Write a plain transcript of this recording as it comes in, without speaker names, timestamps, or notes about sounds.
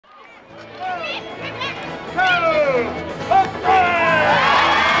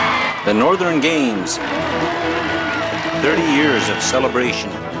The Northern Games, 30 years of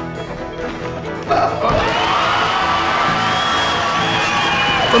celebration.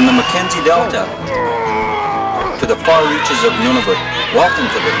 From the Mackenzie Delta to the far reaches of Nunavut, welcome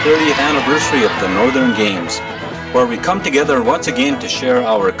to the 30th anniversary of the Northern Games, where we come together once again to share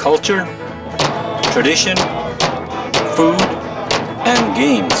our culture, tradition, food, and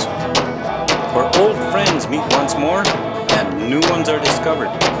games, where old friends meet once more and new ones are discovered.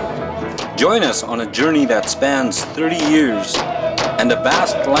 Join us on a journey that spans 30 years and a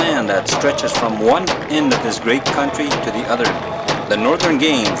vast land that stretches from one end of this great country to the other. The Northern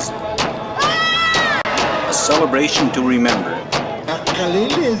Games, a celebration to remember.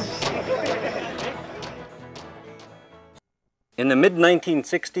 In the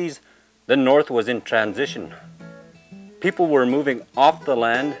mid-1960s, the North was in transition. People were moving off the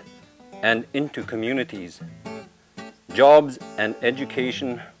land and into communities. Jobs and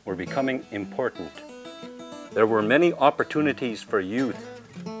education were becoming important. There were many opportunities for youth,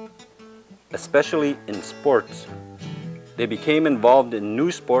 especially in sports. They became involved in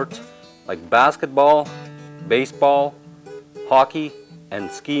new sports like basketball, baseball, hockey,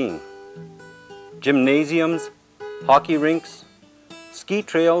 and skiing. Gymnasiums, hockey rinks, ski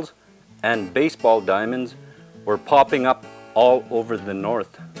trails, and baseball diamonds were popping up all over the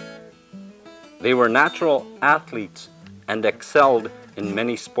North. They were natural athletes and excelled in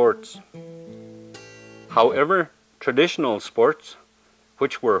many sports. However, traditional sports,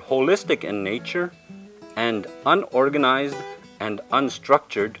 which were holistic in nature and unorganized and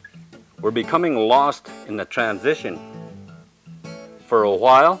unstructured, were becoming lost in the transition. For a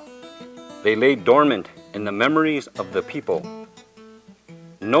while, they lay dormant in the memories of the people.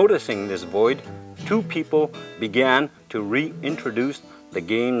 Noticing this void, two people began to reintroduce the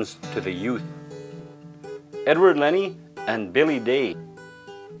games to the youth. Edward Lenny and Billy Day.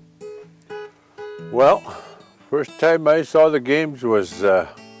 Well, first time I saw the games was,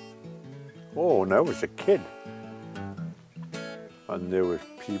 when I was a kid. And there was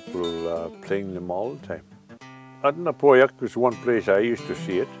people playing them all the time. At Napoyak was one place I used to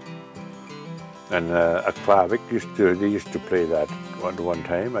see it. And at Klavik, they used to play that one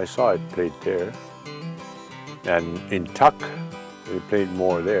time. I saw it played there. And in Tuck, they played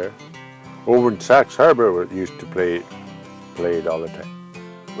more there. Over in Sachs Harbor, used to play it all the time.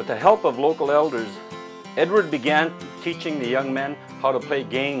 With the help of local elders, Edward began teaching the young men how to play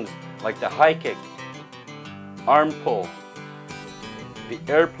games like the high kick, arm pull, the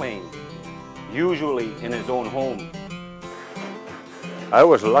airplane, usually in his own home. I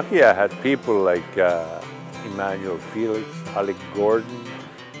was lucky I had people like Emmanuel Felix, Alec Gordon,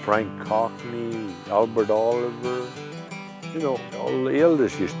 Frank Cockney, Albert Oliver. You know, all the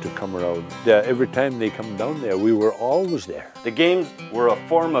elders used to come around. Every time they come down there, we were always there. The games were a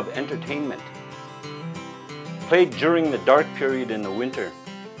form of entertainment, played during the dark period in the winter.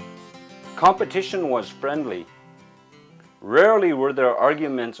 Competition was friendly. Rarely were there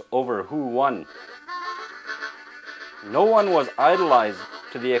arguments over who won. No one was idolized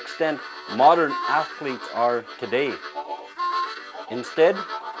to the extent modern athletes are today. Instead,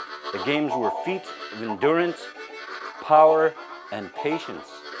 the games were feats of endurance, power, and patience.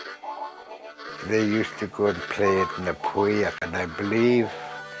 They used to go and play it in the Puyak, and I believe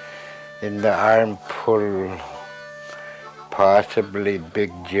in the arm pull, possibly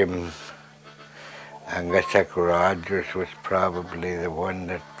Big Jim Angasak Rogers was probably the one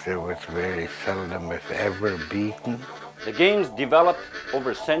that was very seldom, if ever, beaten. The games developed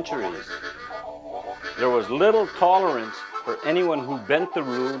over centuries. There was little tolerance for anyone who bent the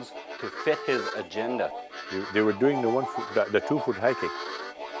rules to fit his agenda. They were doing the 2-foot high kick.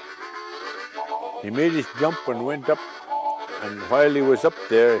 He made his jump and went up, and while he was up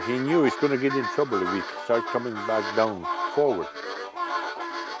there, he knew he was going to get in trouble if he started coming back down forward.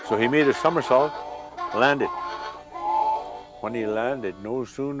 So he made a somersault, landed. When he landed, no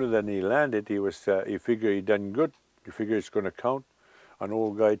sooner than he landed, he figured he done good. He figured it's going to count. An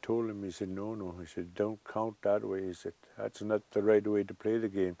old guy told him, he said, no. He said, don't count that way. He said, that's not the right way to play the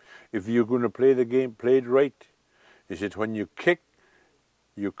game. If you're going to play the game, play it right. He said, when you kick,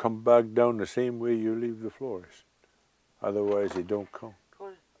 you come back down the same way you leave the floor. Otherwise, it don't count.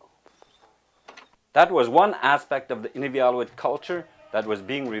 That was one aspect of the Inuvialuit culture that was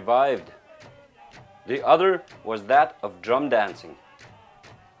being revived. The other was that of drum dancing.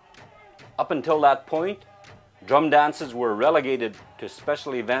 Up until that point, drum dances were relegated to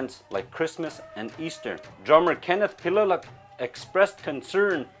special events like Christmas and Easter. Drummer Kenneth Pilulak expressed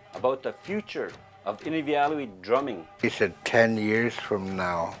concern about the future of Inuvialuit drumming. He said 10 years from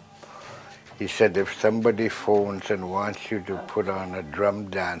now, He said, if somebody phones and wants you to put on a drum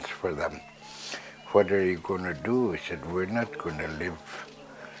dance for them, what are you going to do? He said, we're not going to live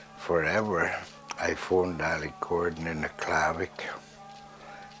forever. I phoned Alec Gordon in Aklavik,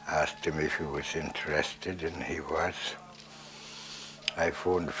 asked him if he was interested, and he was. I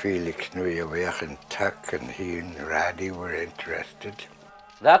phoned Felix Nuyavech in Tuck, and he and Raddy were interested.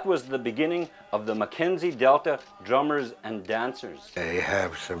 That was the beginning of the Mackenzie Delta Drummers and Dancers. I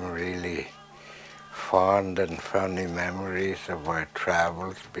have some really fond and funny memories of our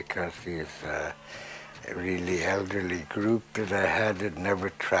travels because he's a really elderly group that I had never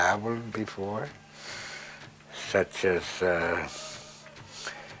traveled before, such as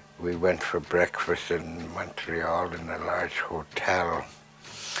we went for breakfast in Montreal in a large hotel,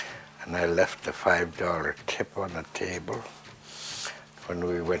 and I left a $5 tip on the table. When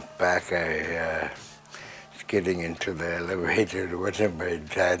we went back, I was getting into the elevator, and one of my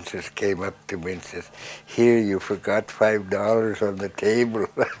dancers came up to me and says, "Here, you forgot $5 on the table."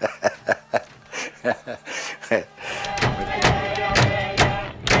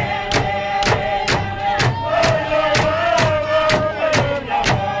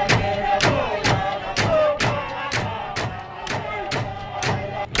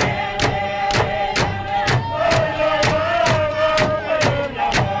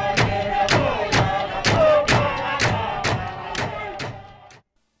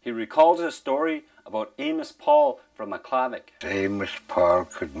 He recalls a story about Amos Paul from Aklavik. Amos Paul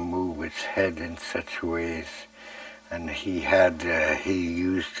could move his head in such ways, and he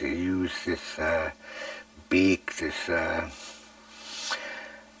used to use this beak, this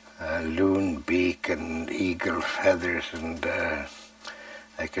loon beak and eagle feathers, and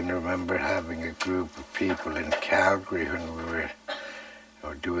I can remember having a group of people in Calgary when we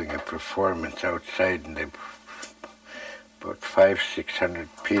were doing a performance outside, and they about 500-600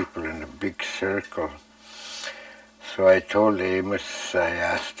 people in a big circle. So I told Amos, I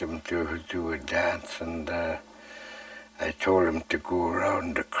asked him to do a dance, and I told him to go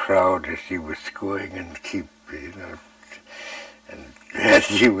around the crowd as he was going and keep, and as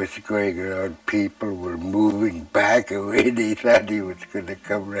he was going around, people were moving back away. They thought he was going to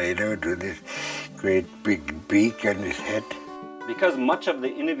come right out with this great big beak on his head. Because much of the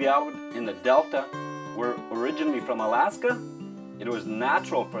Inuvialuit in the Delta were originally from Alaska, it was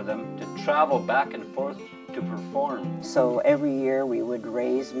natural for them to travel back and forth to perform. So every year we would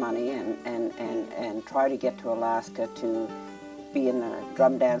raise money and try to get to Alaska to be in the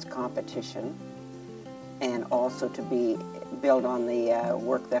drum dance competition, and also to build on the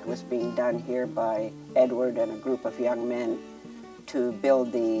work that was being done here by Edward and a group of young men to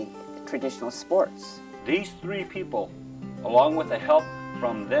build the traditional sports. These three people, along with the help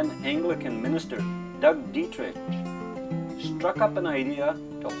from then Anglican minister Doug Dietrich, struck up an idea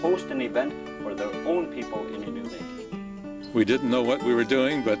to host an event for their own people in Inuvik. We didn't know what we were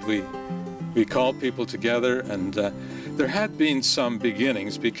doing, but we called people together, and there had been some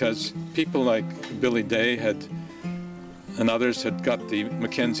beginnings because people like Billy Day and others had got the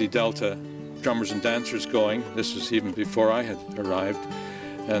Mackenzie Delta Drummers and Dancers going. This was even before I had arrived,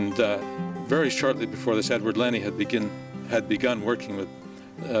 and very shortly before this, Edward Lenny had begun working with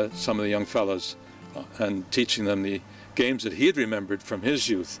some of the young fellows and teaching them the games that he had remembered from his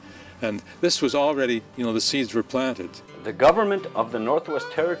youth. And this was already, the seeds were planted. The government of the Northwest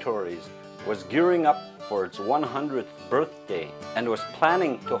Territories was gearing up for its 100th birthday and was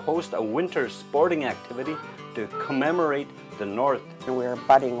planning to host a winter sporting activity to commemorate the North. We were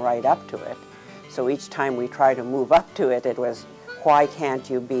butting right up to it. So each time we tried to move up to it, it was, why can't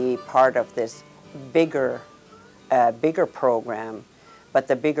you be part of this bigger program? But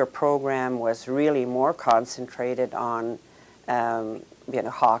the bigger program was really more concentrated on,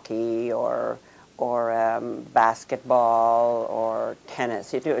 hockey or basketball or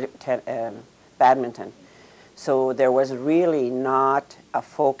tennis, badminton. So there was really not a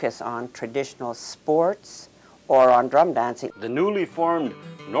focus on traditional sports or on drum dancing. The newly formed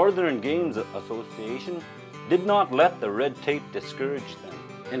Northern Games Association did not let the red tape discourage them.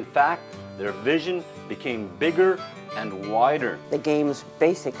 In fact, their vision became bigger and wider. The games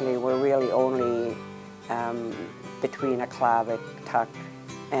basically were really only between Aklavik, Tuk,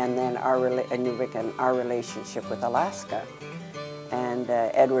 and then Inuvik and our relationship with Alaska. And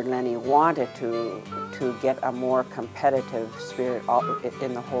Edward Lenny wanted to get a more competitive spirit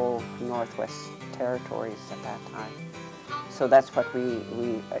in the whole Northwest Territories at that time. So that's what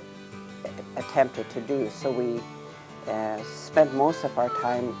we attempted to do. So we spent most of our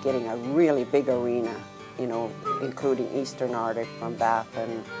time getting a really big arena, including Eastern Arctic from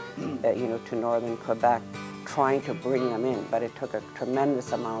Baffin, to northern Quebec, trying to bring them in. But it took a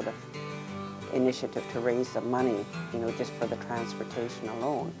tremendous amount initiative to raise the money, you know, just for the transportation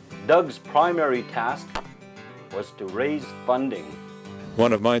alone. Doug's primary task was to raise funding.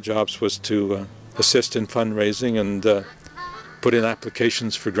 One of my jobs was to assist in fundraising and put in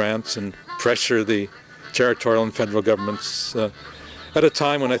applications for grants and pressure the territorial and federal governments at a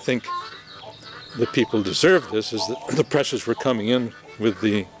time when I think the people deserved this, is that the pressures were coming in with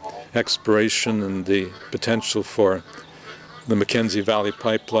the exploration and the potential for the Mackenzie Valley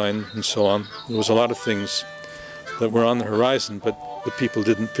Pipeline and so on. There was a lot of things that were on the horizon, but the people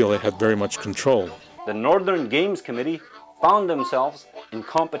didn't feel they had very much control. The Northern Games Committee found themselves in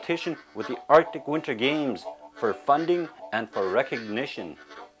competition with the Arctic Winter Games for funding and for recognition.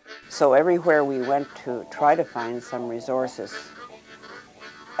 So everywhere we went to try to find some resources,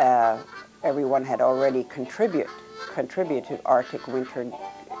 everyone had already contributed Arctic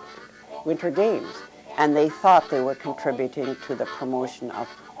Winter Games, and they thought they were contributing to the promotion of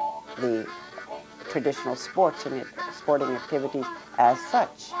the traditional sports and sporting activities as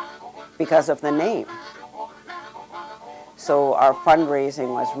such, because of the name. So our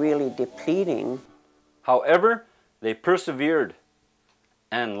fundraising was really depleting. However, they persevered,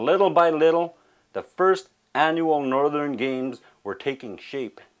 and little by little, the first annual Northern Games were taking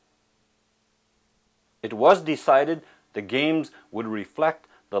shape. It was decided the Games would reflect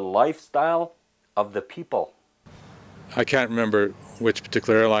the lifestyle of the people. I can't remember which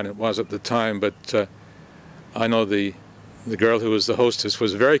particular airline it was at the time, but I know the girl who was the hostess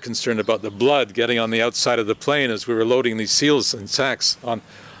was very concerned about the blood getting on the outside of the plane as we were loading these seals and sacks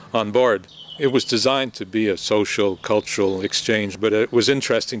on board. It was designed to be a social, cultural exchange, but it was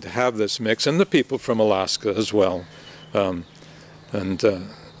interesting to have this mix, and the people from Alaska as well. I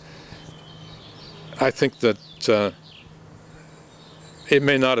think that it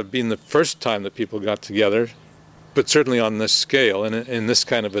may not have been the first time that people got together, but certainly on this scale and in this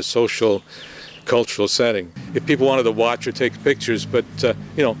kind of a social, cultural setting. If people wanted to watch or take pictures, but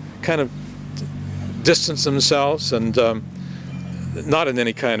you know, kind of distance themselves, and not in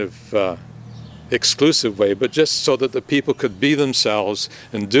any kind of exclusive way, but just so that the people could be themselves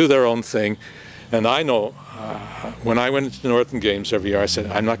and do their own thing. And I know when I went to the Northern Games every year, I said,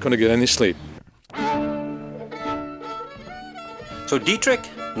 I'm not going to get any sleep. So Dietrich,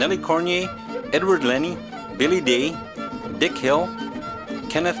 Nellie Cornier, Edward Lenny, Billy Day, Dick Hill,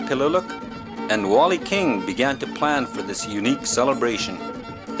 Kenneth Piluluk, and Wally King began to plan for this unique celebration.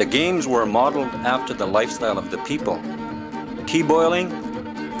 The games were modeled after the lifestyle of the people. Tea boiling,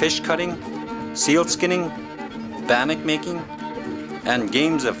 fish cutting, seal skinning, bannock making, and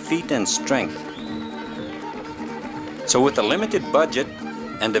games of feet and strength. So with a limited budget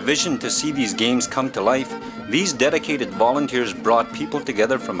and a vision to see these games come to life, these dedicated volunteers brought people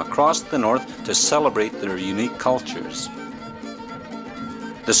together from across the north to celebrate their unique cultures.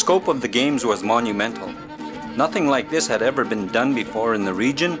 The scope of the games was monumental. Nothing like this had ever been done before in the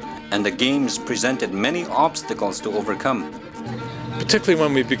region, and the games presented many obstacles to overcome. Particularly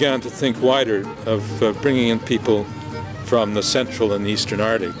when we began to think wider of bringing in people from the central and eastern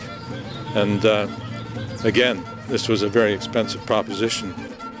Arctic. And again, this was a very expensive proposition.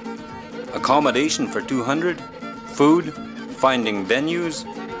 Accommodation for 200, food, finding venues,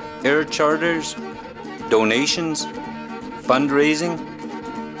 air charters, donations, fundraising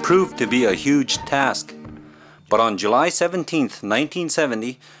proved to be a huge task. But on July 17,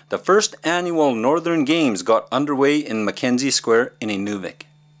 1970, the first annual Northern Games got underway in Mackenzie Square in Inuvik.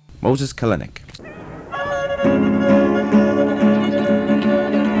 Moses Kalinik.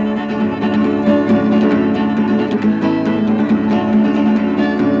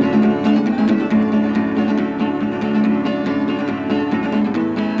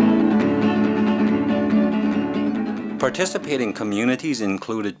 Participating communities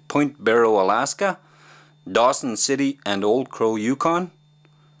included Point Barrow, Alaska, Dawson City and Old Crow, Yukon,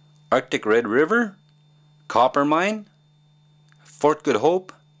 Arctic Red River, Coppermine, Fort Good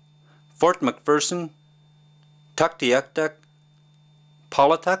Hope, Fort McPherson, Tuktoyaktuk,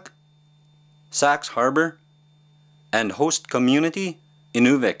 Pawatuck, Sax Harbor, and host community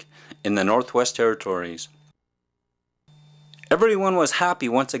Inuvik in the Northwest Territories. Everyone was happy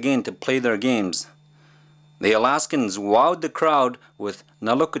once again to play their games. The Alaskans wowed the crowd with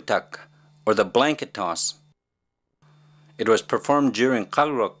Nalukutuk, or the blanket toss. It was performed during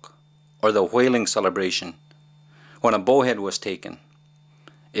Qagruk, or the whaling celebration, when a bowhead was taken.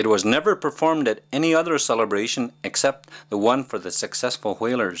 It was never performed at any other celebration except the one for the successful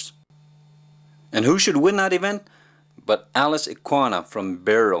whalers. And who should win that event but Alice Ikwana from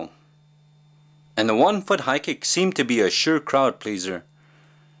Barrow. And the 1-foot high kick seemed to be a sure crowd pleaser.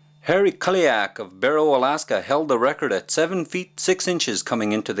 Harry Kuliak of Barrow, Alaska held the record at 7 feet 6 inches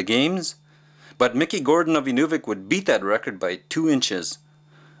coming into the games. But Mickey Gordon of Inuvik would beat that record by 2 inches,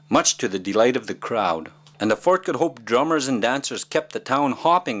 much to the delight of the crowd. And the Fort Good Hope drummers and dancers kept the town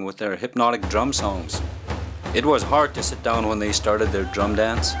hopping with their hypnotic drum songs. It was hard to sit down when they started their drum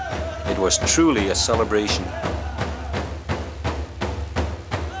dance. It was truly a celebration.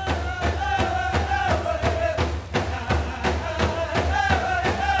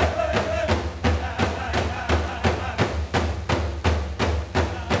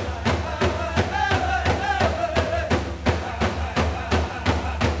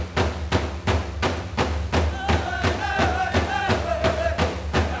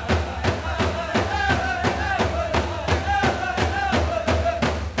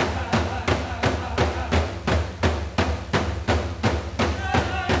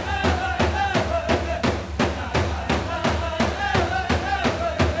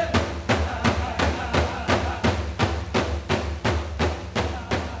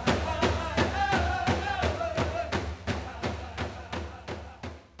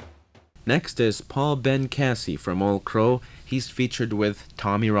 Next is Paul Ben Cassie from Old Crow. He's featured with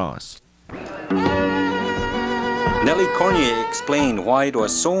Tommy Ross. Nellie Cornier explained why it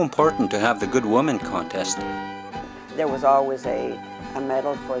was so important to have the Good Woman contest. There was always a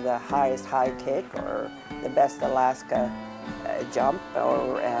medal for the highest high take or the best Alaska jump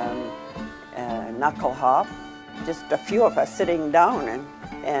or knuckle hop. Just a few of us sitting down,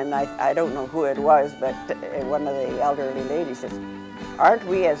 and I don't know who it was, but one of the elderly ladies says, "Aren't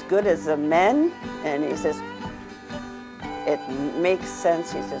we as good as the men?" And he says, "It makes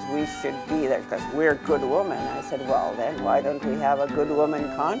sense." He says, "We should be there because we're good women." I said, "Well, then why don't we have a good woman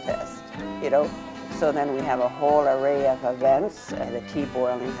contest, you know?" So then we have a whole array of events. The tea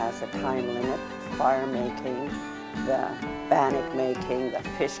boiling has a time limit, fire making, the bannock making, the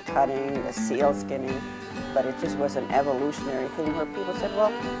fish cutting, the seal skinning. But it just was an evolutionary thing where people said,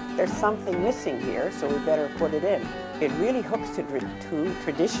 well, there's something missing here, so we better put it in. It really hooks to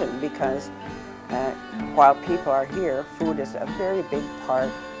tradition because while people are here, food is a very big part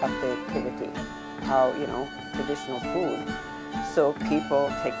of the activity, how, you know, traditional food. So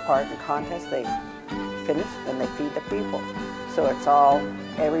people take part in contests, they finish, then they feed the people. So it's all,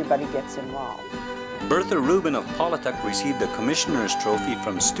 everybody gets involved. Bertha Rubin of Paulatuk received the Commissioner's Trophy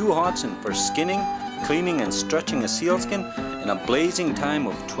from Stu Hodson for skinning, cleaning and stretching a sealskin in a blazing time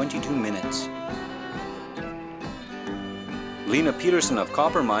of 22 minutes. Lena Peterson of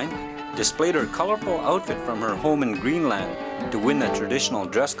Coppermine displayed her colorful outfit from her home in Greenland to win the traditional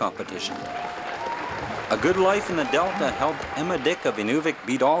dress competition. A Good Life in the Delta helped Emma Dick of Inuvik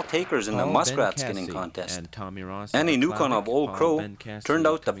beat all takers in the muskrat skinning contest. Annie Newcon of Old Crow turned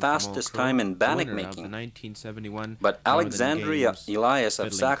out the fastest time in bannock making. But Alexandria Elias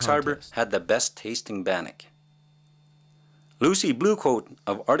of Sax Harbor had the best tasting bannock. Lucy Bluecoat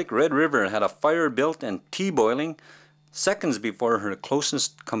of Arctic Red River had a fire built and tea boiling seconds before her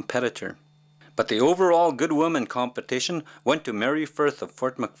closest competitor. But the overall Good Woman competition went to Mary Firth of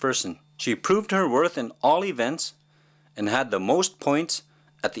Fort McPherson. She proved her worth in all events and had the most points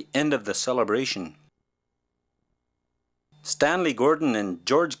at the end of the celebration. Stanley Gordon and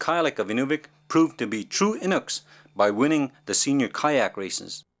George Kylick of Inuvik proved to be true Inuks by winning the senior kayak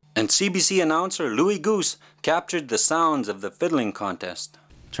races. And CBC announcer Louis Goose captured the sounds of the fiddling contest.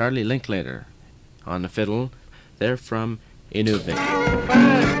 Charlie Linklater on the fiddle. They're from Inuvik.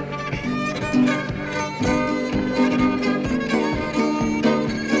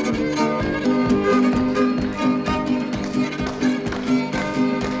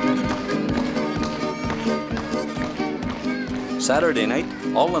 Saturday night,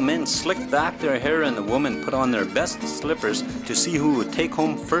 all the men slicked back their hair and the women put on their best slippers to see who would take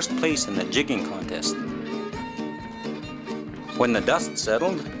home first place in the jigging contest. When the dust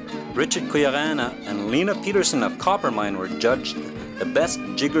settled, Richard Kuyarana and Lena Peterson of Coppermine were judged the best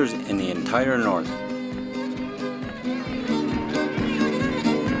jiggers in the entire North.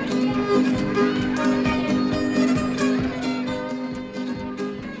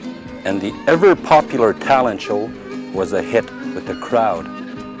 And the ever-popular talent show was a hit with the crowd.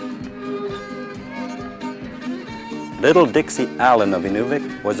 Little Dixie Allen of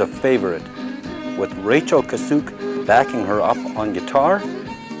Inuvik was a favorite, with Rachel Kasuk backing her up on guitar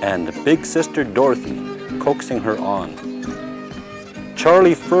and Big Sister Dorothy coaxing her on.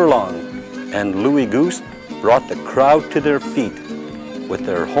 Charlie Furlong and Louis Goose brought the crowd to their feet with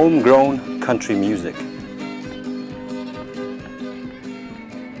their homegrown country music.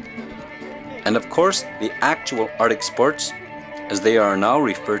 And of course, the actual Arctic sports, as they are now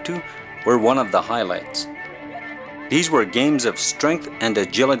referred to, were one of the highlights. These were games of strength and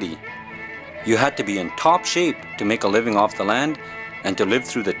agility. You had to be in top shape to make a living off the land and to live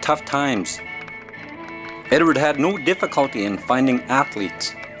through the tough times Edward had no difficulty in finding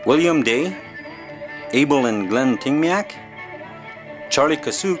athletes. William Day, Abel and Glenn Tingmiak, Charlie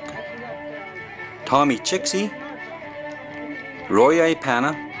Kasuk, Tommy Chixie, Roy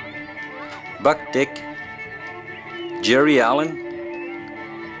Ipana, Buck Dick, Jerry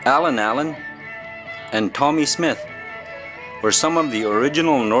Allen, Alan Allen, and Tommy Smith were some of the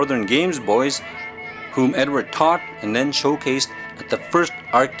original Northern Games boys whom Edward taught and then showcased at the first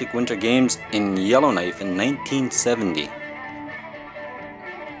Arctic Winter Games in Yellowknife in 1970.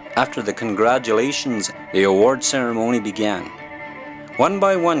 After the congratulations, the award ceremony began. One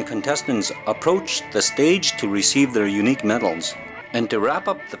by one, contestants approached the stage to receive their unique medals. And to wrap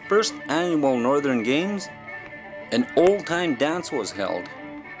up the first annual Northern Games, an old-time dance was held.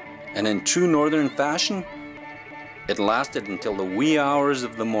 And in true Northern fashion, it lasted until the wee hours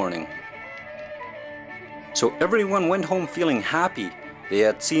of the morning. So everyone went home feeling happy. They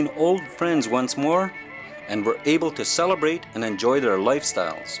had seen old friends once more and were able to celebrate and enjoy their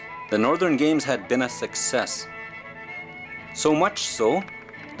lifestyles. The Northern Games had been a success. So much so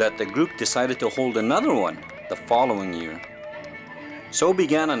that the group decided to hold another one the following year. So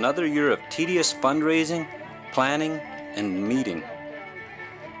began another year of tedious fundraising, planning, and meeting.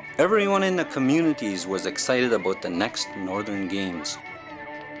 Everyone in the communities was excited about the next Northern Games.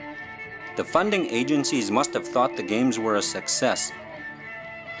 The funding agencies must have thought the Games were a success.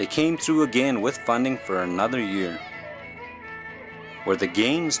 They came through again with funding for another year. Were the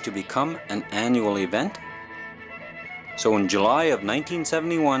Games to become an annual event? So in July of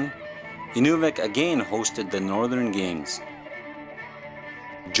 1971, Inuvik again hosted the Northern Games.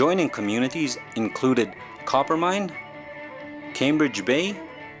 Joining communities included Coppermine, Cambridge Bay,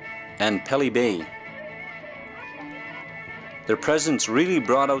 and Pelly Bay. Their presence really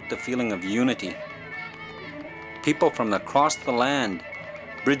brought out the feeling of unity. People from across the land,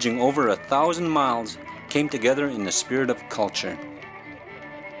 bridging over 1,000 miles, came together in the spirit of culture.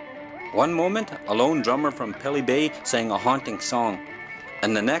 One moment, a lone drummer from Pelly Bay sang a haunting song,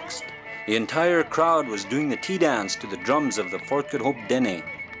 and the next, the entire crowd was doing the tea dance to the drums of the Fort Good Hope Dene.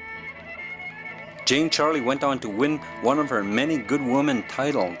 Jane Charlie went on to win one of her many Good Woman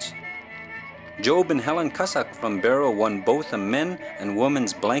titles. Job and Helen Cussack from Barrow won both a men and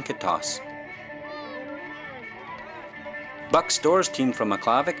women's blanket toss. Buck Storr's team from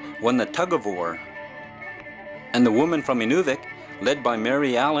McClavick won the tug of war. And the women from Inuvik, led by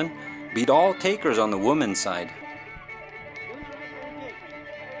Mary Allen, beat all takers on the women's side.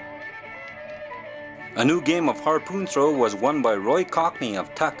 A new game of harpoon throw was won by Roy Cockney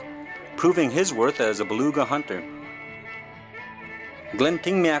of Tuck, proving his worth as a beluga hunter. Glenn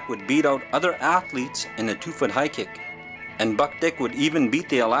Tingmiak would beat out other athletes in the 2-foot high kick, and Buck Dick would even beat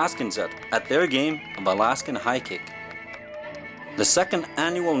the Alaskans at their game of Alaskan high kick. The second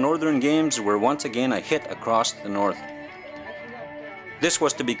annual Northern Games were once again a hit across the north. This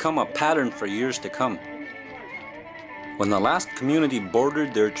was to become a pattern for years to come. When the last community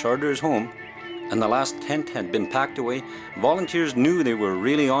boarded their charters home and the last tent had been packed away, volunteers knew they were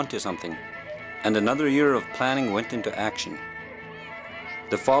really onto something, and another year of planning went into action.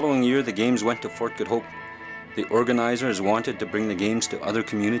 The following year, the Games went to Fort Good Hope. The organizers wanted to bring the Games to other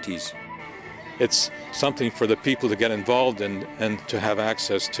communities. It's something for the people to get involved in and to have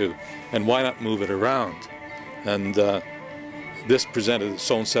access to, and why not move it around? And this presented its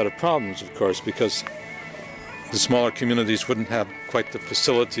own set of problems, of course, because the smaller communities wouldn't have quite the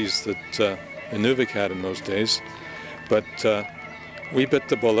facilities that Inuvik had in those days. But we bit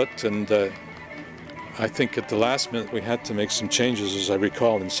the bullet, and I think at the last minute we had to make some changes, as I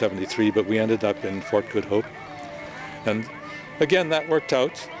recall, in '73, but we ended up in Fort Good Hope. And again, that worked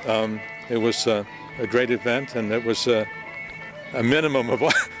out. It was a great event, and it was a minimum of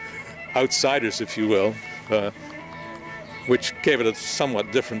outsiders, if you will, which gave it a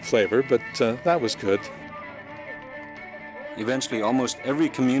somewhat different flavor, but that was good. Eventually, almost every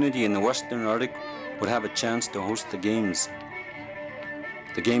community in the Western Arctic would have a chance to host the Games.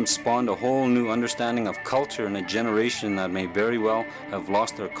 The Games spawned a whole new understanding of culture in a generation that may very well have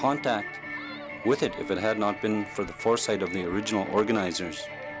lost their contact with it if it had not been for the foresight of the original organizers.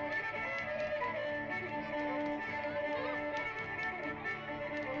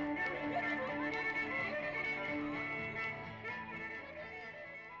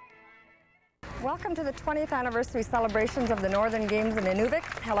 Welcome to the 20th anniversary celebrations of the Northern Games in Inuvik.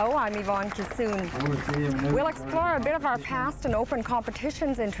 Hello, I'm Yvonne Kissoon. We'll explore a bit of our past and open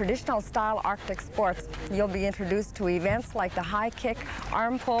competitions in traditional style Arctic sports. You'll be introduced to events like the high kick,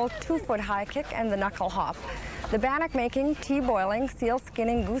 arm pull, 2-foot high kick, and the knuckle hop. The bannock making, tea boiling, seal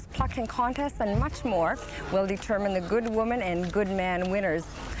skinning, goose plucking contests, and much more will determine the good woman and good man winners.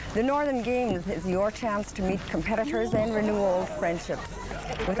 The Northern Games is your chance to meet competitors and renew old friendships.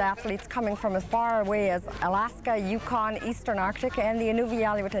 With athletes coming from as far away as Alaska, Yukon, Eastern Arctic, and the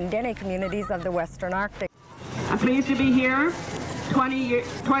Inuvialuit and Dene communities of the Western Arctic. I'm pleased to be here. 20 years,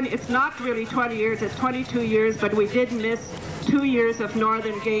 it's not really 20 years, it's 22 years, but we did miss 2 years of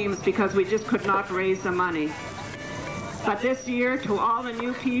Northern Games because we just could not raise the money. But this year, to all the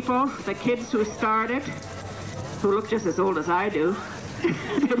new people, the kids who started, who look just as old as I do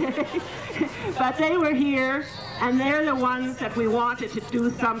today, but they were here, and they're the ones that we wanted to do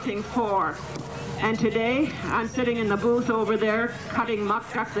something for. And today, I'm sitting in the booth over there cutting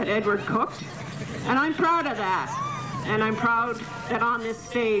muck duck that Edward cooked, and I'm proud of that. And I'm proud that on this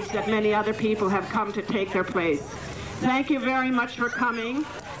stage that many other people have come to take their place. Thank you very much for coming.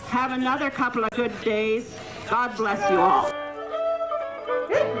 Have another couple of good days. God bless you all.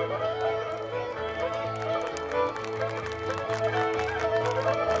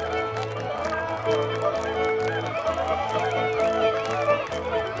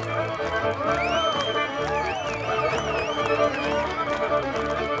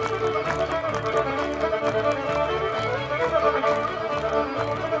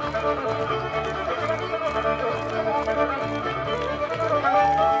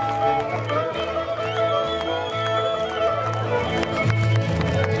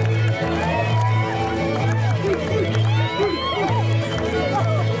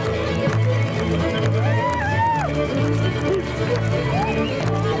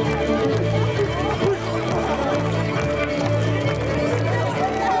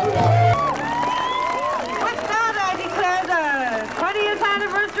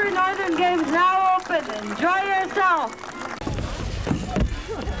 Enjoy yourself.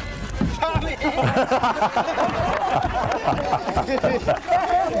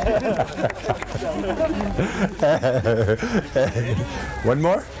 One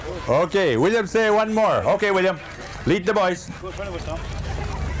more? Okay, William, say one more. Okay, William, lead the boys.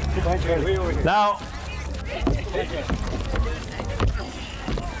 Now.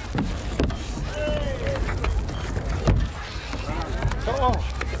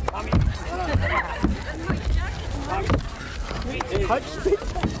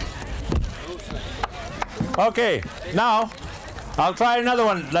 Okay, now I'll try another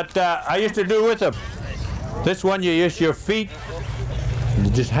one that I used to do with them. This one you use your feet, you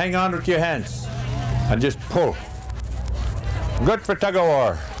just hang on with your hands and just pull. Good for tug of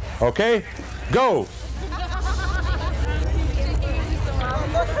war. Okay, go.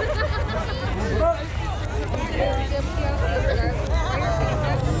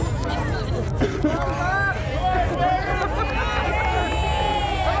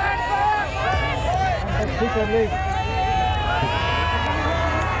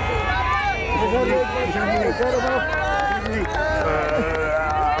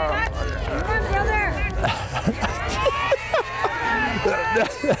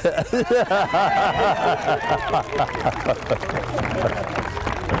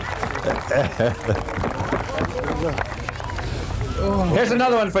 Here's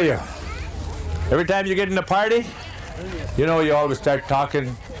another one for you. Every time you get in a party, you know, you always start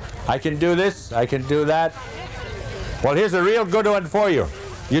talking, I can do this, I can do that. Well, here's a real good one for you.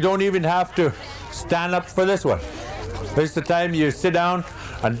 You don't even have to stand up for this one. This is the time you sit down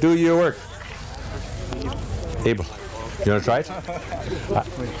and do your work. Abel, you want to try it?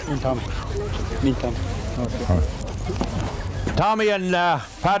 Tommy and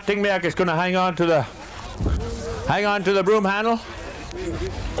Pat Tingmiak is going to hang on to the broom handle.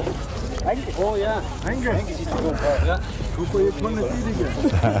 Oh yeah,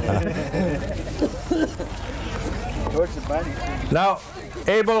 Now,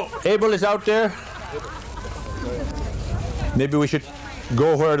 Abel is out there. Maybe we should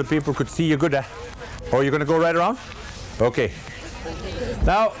go where the people could see you good at. Oh, you're going to go right around? Okay.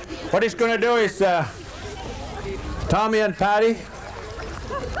 Now, what he's going to do is Tommy and Patty,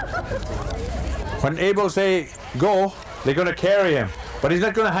 when Abel say go, they're going to carry him. But he's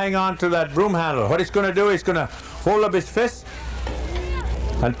not going to hang on to that broom handle. What he's going to do is going to hold up his fist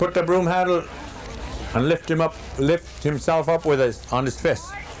and put the broom handle and lift himself up with on his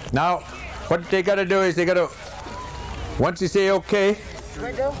fist. Now, what they got to do is they got to, once you say okay,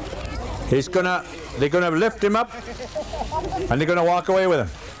 they're going to lift him up and they're going to walk away with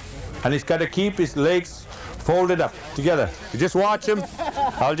him. And he's got to keep his legs folded up together. You just watch him.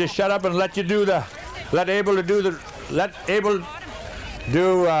 I'll just shut up and let you do let Abel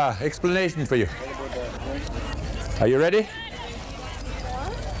do explanation for you. Are you ready?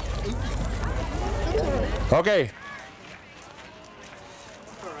 Okay.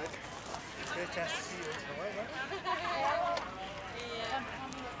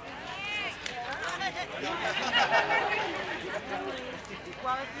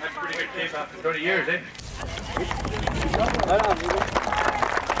 That's pretty good tape after 30 years, eh?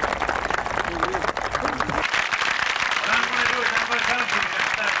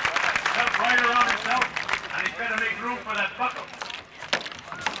 Right around himself, and he's got to make room for that buckle.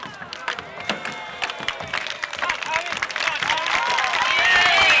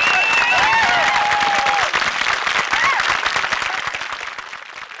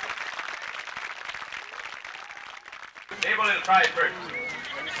 Abel will try first.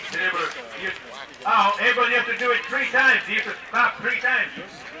 Abel, you have to do it 3 times. You have to stop 3 times.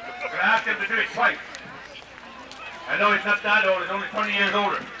 You're going to ask him to do it twice. I know he's not that old, he's only 20 years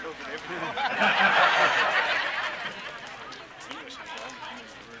older.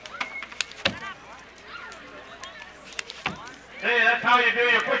 See, that's how you do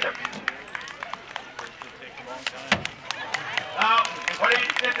your push-up. Now, what he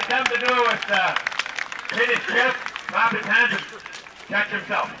gets them to do is hit his chest, clap his hands, and catch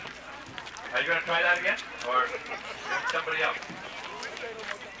himself. Are you going to try that again? Or somebody else?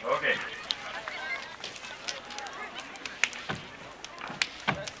 Okay.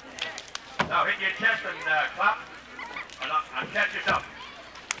 Now hit your chest and clap, and catch yourself.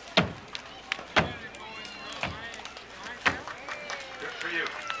 Good for you.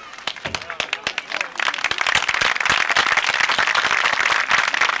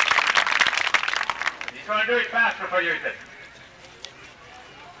 He's going to do it faster for you, then.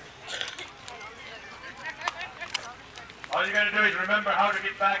 All you got to do is remember how to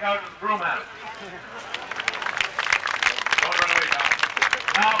get back out of the broom handle. Don't run away now.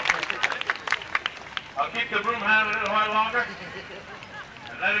 Now, I'll keep the broom handle a little while longer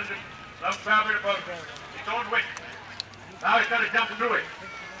and let him grab it above his own width. Now he's got to jump through it.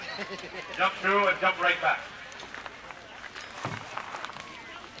 Jump through and jump right back.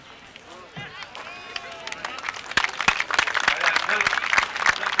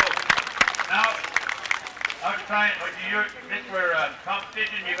 Now, I'll try it. This where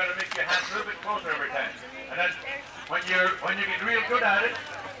competition, you're going to make your hands a little bit closer every time. And then when you get real good at it,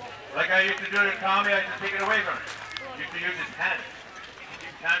 like I used to do it to Tommy, I used to take it away from him. He used to use his hands.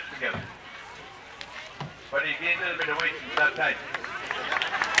 Keep his hands together. But he gained a little bit of weight from that time.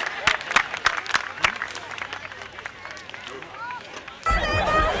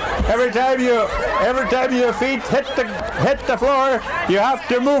 Every time your feet hit the floor, you have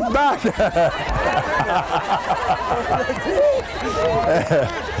to move back.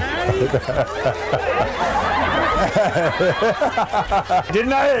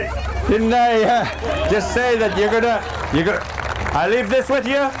 Didn't I just say that you're gonna I leave this with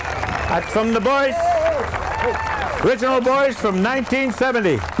you from the boys, original boys from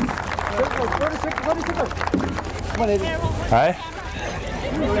 1970. Hi.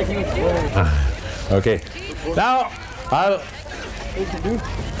 Okay. Now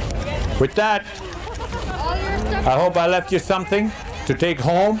with that, I hope I left you something to take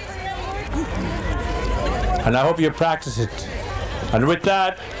home, and I hope you practice it. And with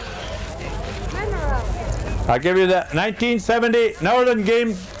that, I'll give you the 1970 Northern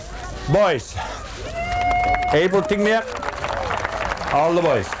Game boys. Abel Tingmiak, all the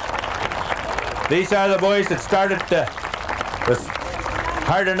boys. These are the boys that started was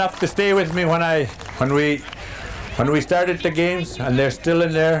hard enough to stay with me when we started the games, and they're still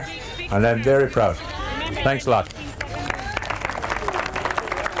in there, and I'm very proud. Thanks a lot.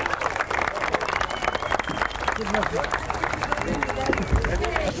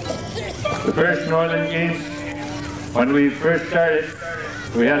 The first Northern Games, when we first started,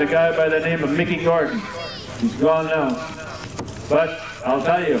 we had a guy by the name of Mickey Gordon. He's gone now. But I'll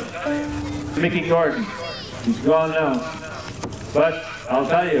tell you, Mickey Gordon, he's gone now. But I'll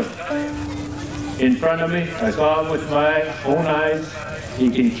tell you, in front of me, I saw him with my own eyes. He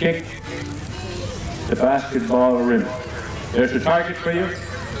can kick the basketball rim. There's a target for you.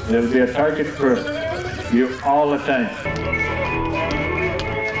 There'll be a target for you all the time.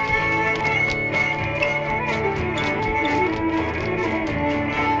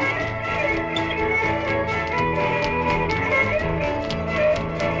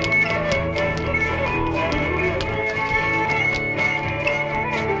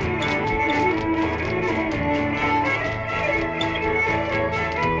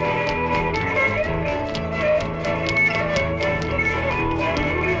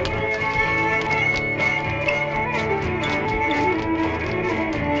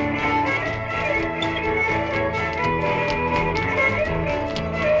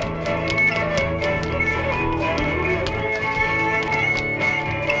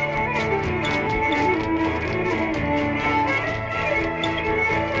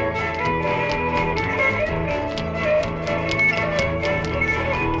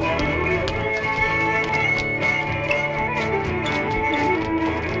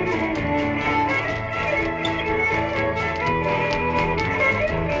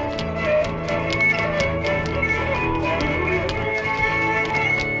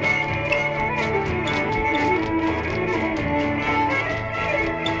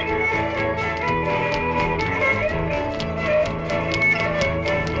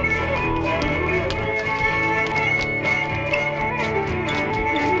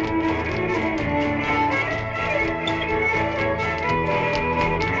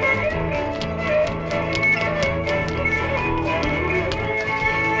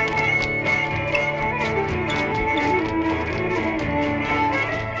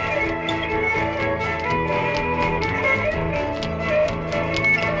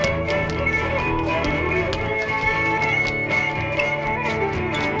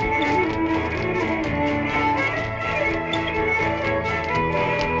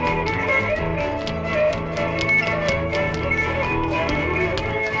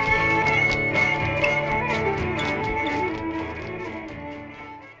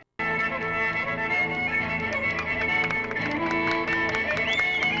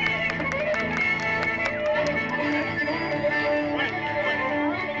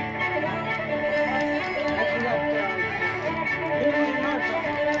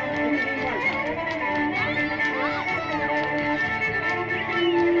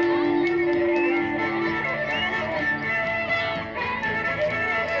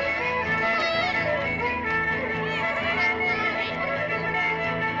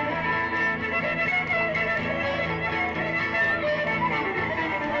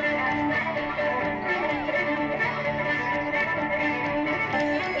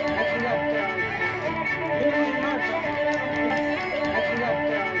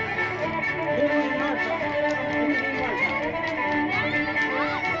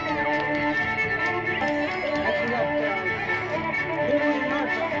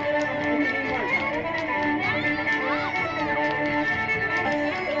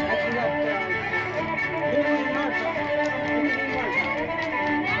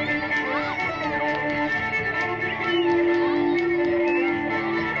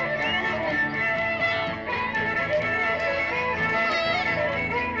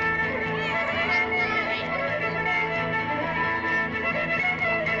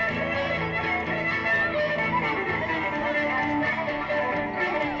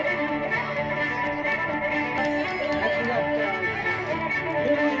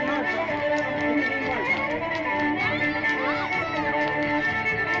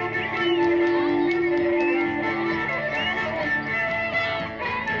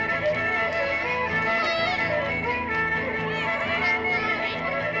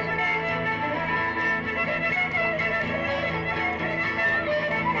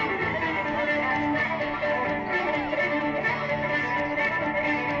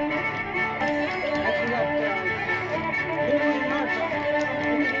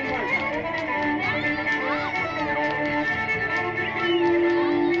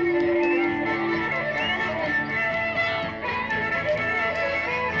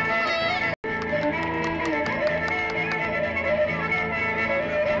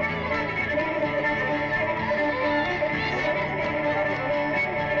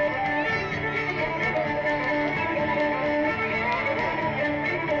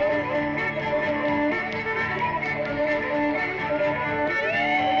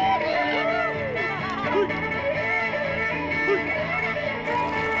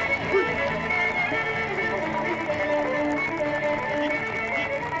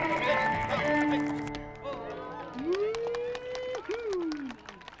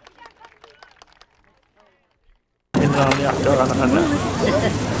 nanganiaktor anak-anak.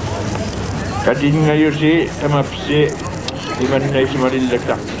 Kadin ngayon si MFC, di man na si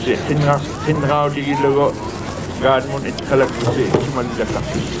Malilakak si Sinrao di Ilago, Gadmon it Kalakasi, si Malilakak.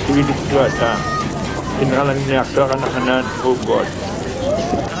 Siwilit ko ata, Sinralan ni aktor anak-anak, oh God.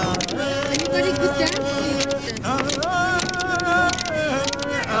 Anybody could dance?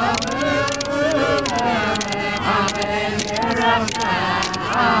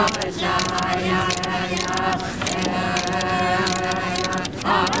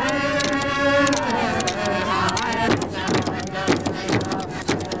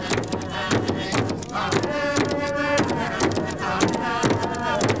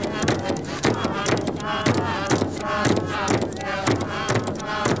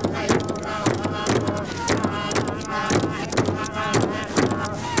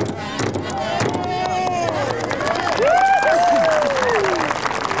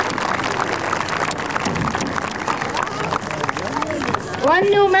 One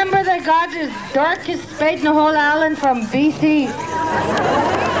new member that got is darkest spade in the whole island from BC.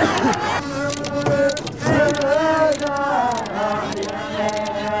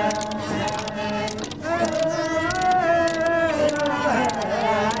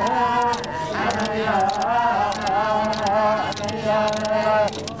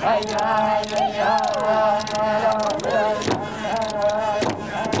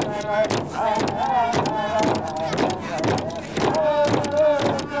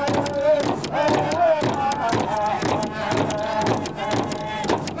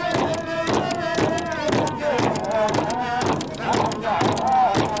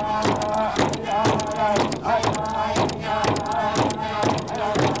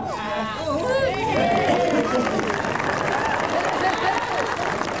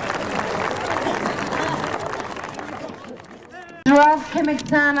 Ralph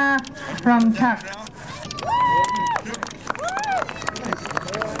Kimiksana from Tuck.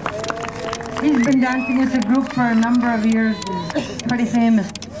 He's been dancing with the group for a number of years. He's pretty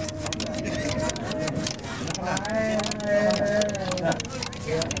famous.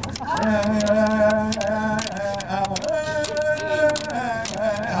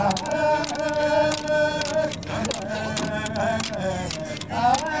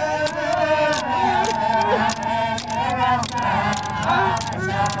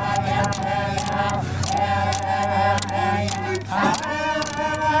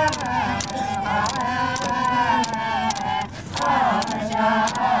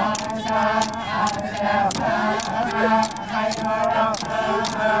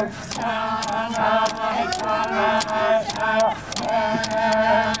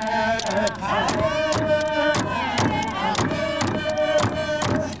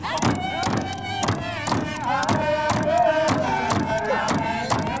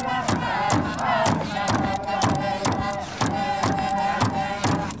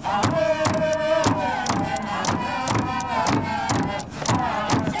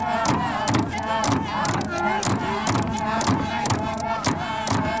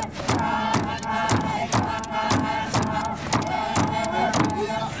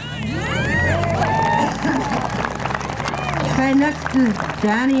 Right next is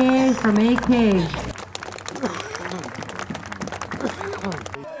Danny A. from AK.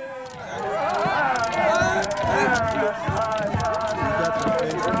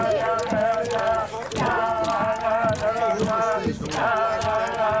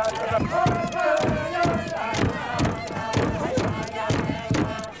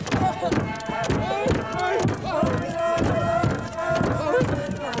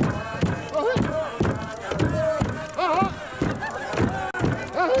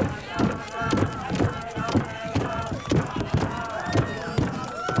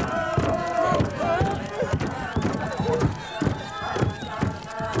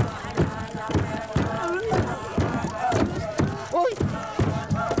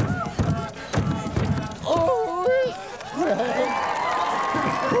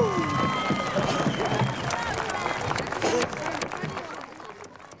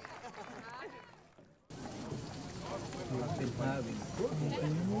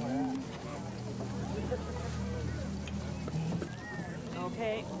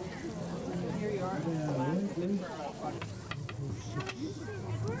 Okay. Here you are.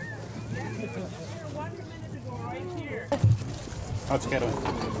 Let's get him.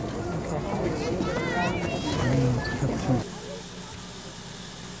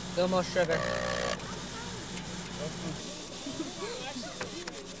 No more sugar.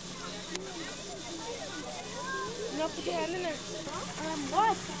 No, put your hand in there.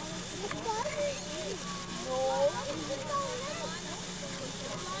 What? No.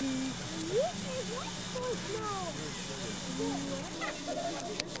 Oh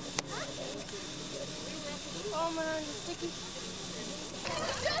man, sticky.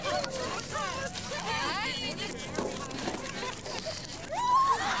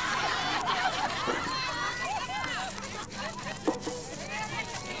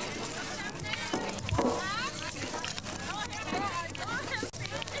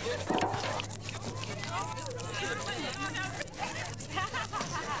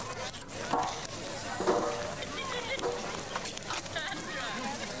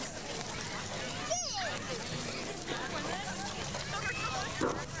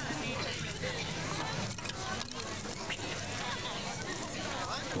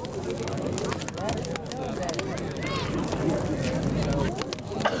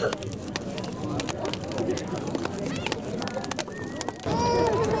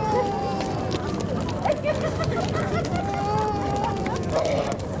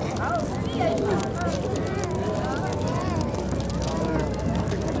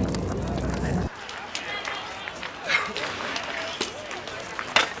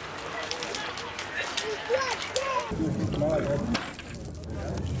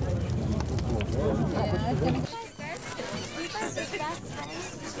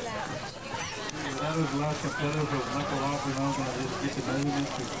 That was the last competitor for Michael Hopper. Now I'm going to just get the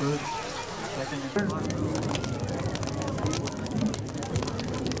measurements for first, second, and third.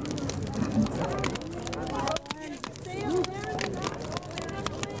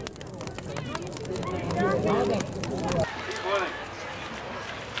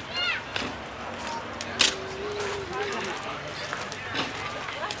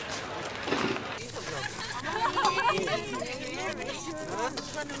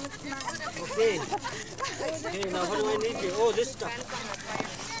 Okay. Okay, now what do I need here? Oh, this stuff.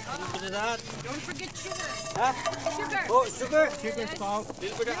 A little bit of that. Don't forget sugar. Huh? Sugar. Oh, sugar? Sugar, salt. A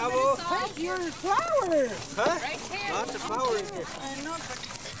little bit of avo. That's your flour. Huh? Right here. Lots of flour in here. I know, but...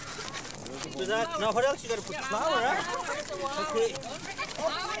 Do that. Now what else you gotta put? Flour, huh? Okay.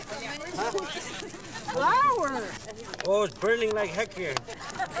 Huh? Flour. Oh, it's burning like heck here.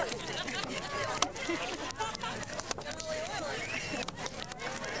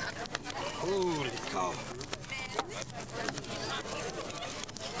 Holy cow.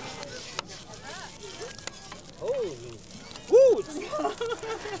 Holy. Woo! It's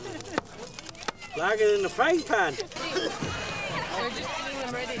larger than the frying pan. They're just getting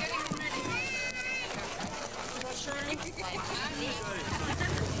them ready.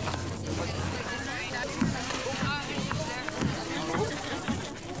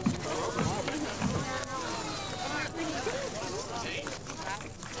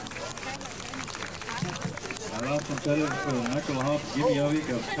 The last competitor for Michael Hopper, Jimmy Ovik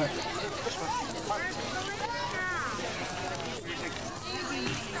of Texas.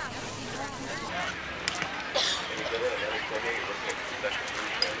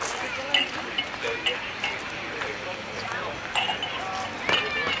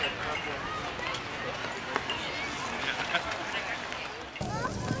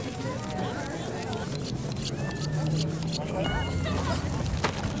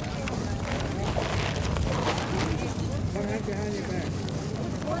 Behind your back.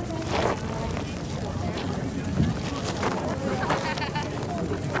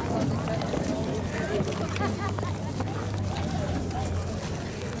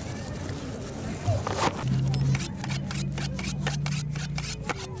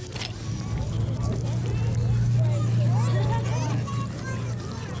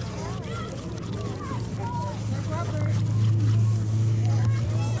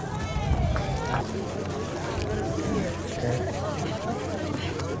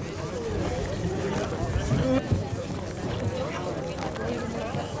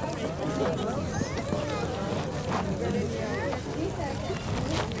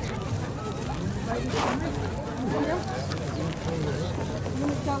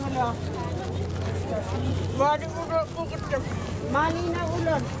 Mali na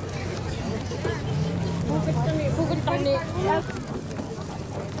ulan. Bukit tani.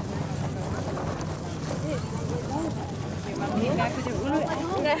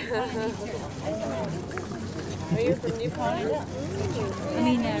 Are you from Nepal? I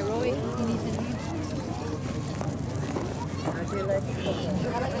mean, Roy. He needs a name. How do you like it?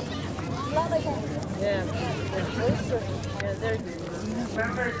 Yeah. Yeah, they're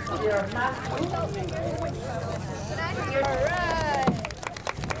remember your last all right.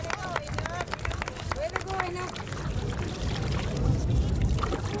 Where are they going now?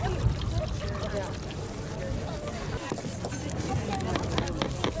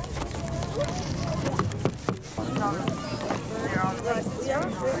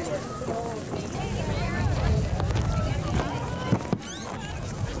 Yeah.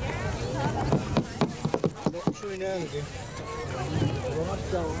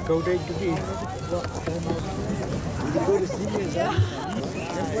 Go take the key. Go to seniors.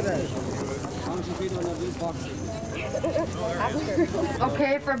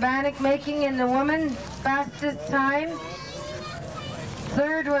 Okay, for bannock making in the woman, fastest time.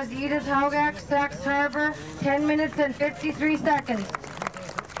 Third was Edith Hogak, Sax Harbor, 10 minutes and 53 seconds.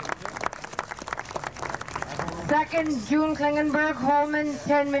 Second, June Klingenberg, Holman,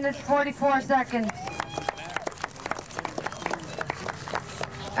 10 minutes 44 seconds.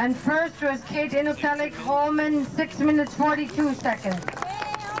 And first was Kate Inukelik, Holman, 6 minutes 42 seconds.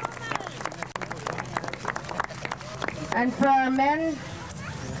 And for our men,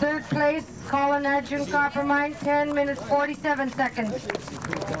 third place, Colin Adjun Coppermine, 10 minutes 47 seconds.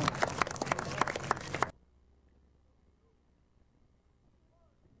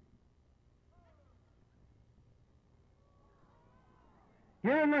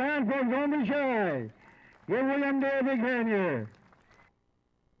 Give him a hand, folks. Don't be shy. Give William Day a big hand here.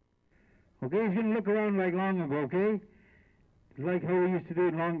 Okay, he's going to look around like long ago, okay? It's like how we used to do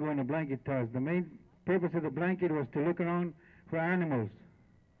it long ago in a blanket toss. The main purpose of the blanket was to look around for animals.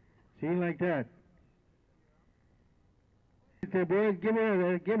 See, like that. There, boys, give her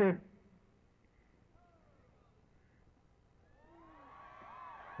there, give her.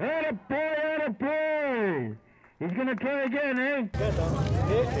 Atta boy! He's going to try again, eh?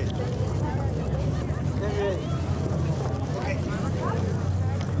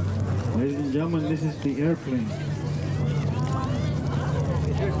 Ladies and gentlemen, this is the airplane.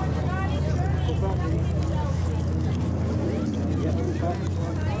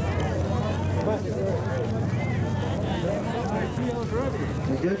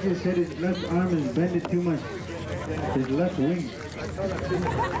 The judge said his left arm is bended too much. His left wing.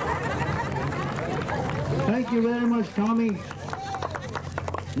 Thank you very much, Tommy.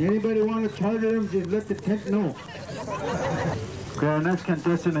 Anybody want to charter him, just let the tent know. Okay, our next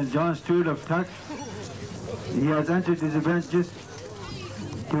contestant is John Stewart of Tuck. He has entered this event just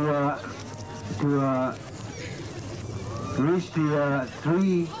to reach the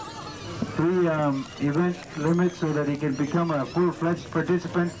three event limit so that he can become a full-fledged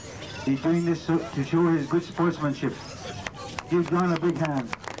participant. He's doing this to show his good sportsmanship. Give John a big hand.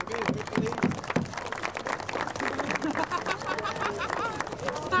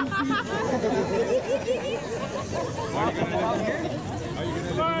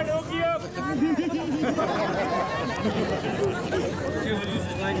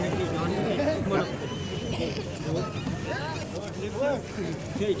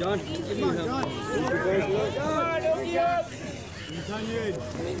 Okay, John. Come on, John. Come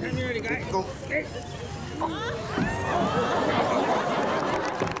here, guy. Go.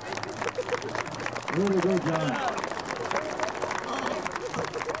 Really good, John.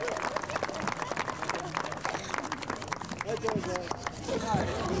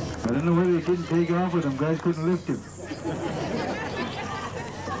 I don't know whether he didn't take off with him. Guys couldn't lift him.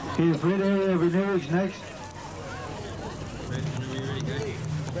 Okay, Fred Vinovich next.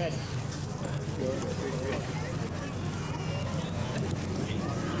 Fred.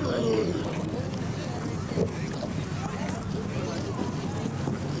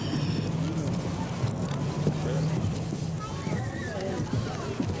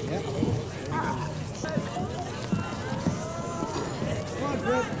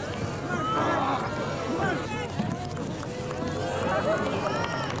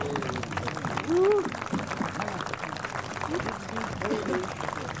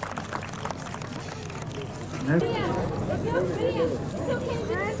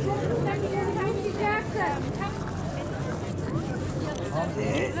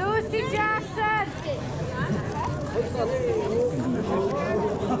 Lucy Jackson!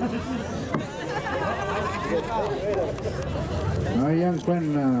 Our young friend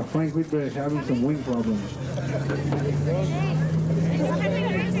Frank Whitbear is having some wing problems.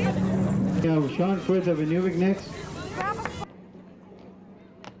 We have Sean Firth of Inuvik next.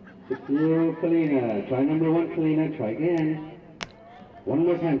 6-0 Kalina. Try number 1, Kalina. Try again. One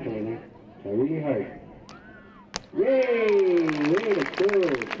more time, Kalina. Try really hard. Yay! Way to go,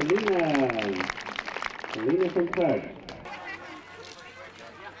 Kalina. Kalina from Prague.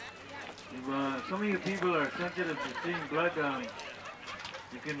 If some of you people are sensitive to seeing blood,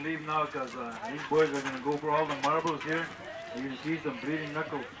 you can leave now because these boys are going to go for all the marbles here. You can see some bleeding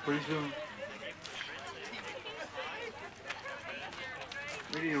knuckles pretty soon.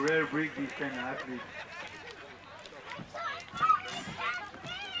 Really rare breed, these kind of athletes.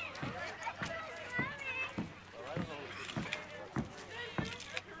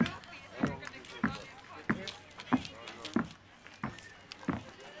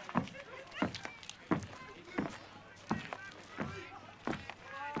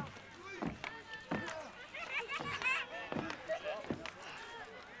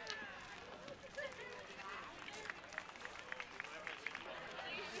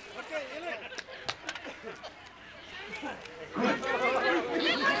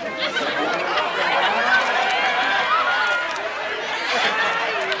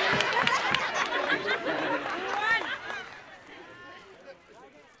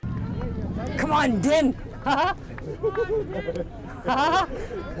 on, Din.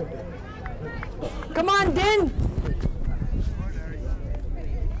 Come on, Din.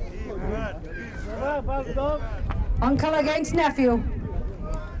 Uncle against nephew.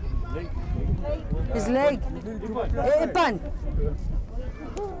 His leg. Ipan.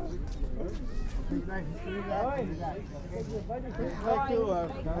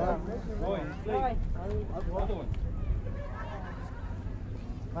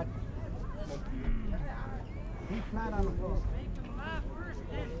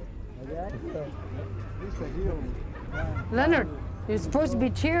 Leonard, you're supposed to be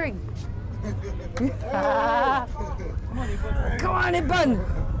cheering. Come on, Ipan.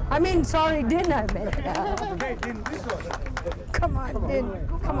 I mean, sorry, Din, I meant. Come on, Din.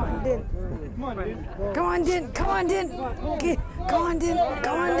 Come on, Din. Come on, Din. Come on, Din. Come on, Din. Come on, Din.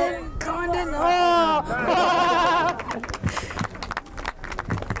 Come on, Din. Oh!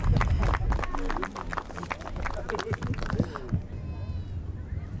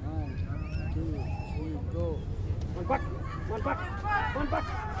 One back. One back. One back.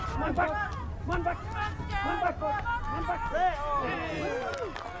 One back. One back. One back.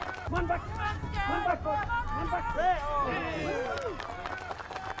 One back. One back. One back. One back.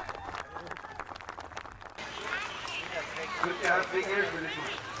 Good job, big ears.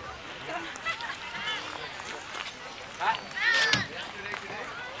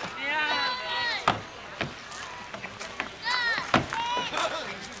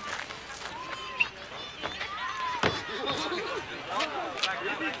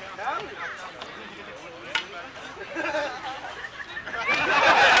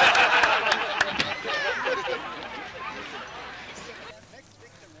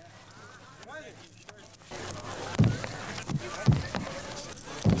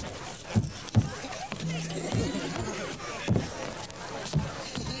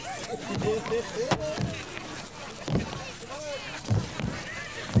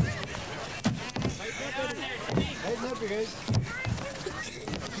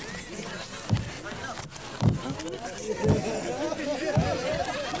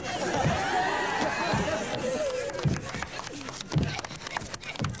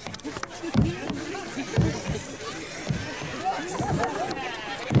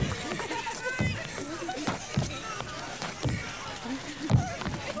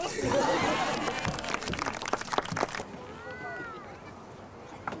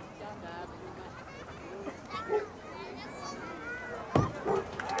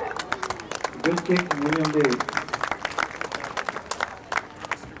 Good kick from William Davis.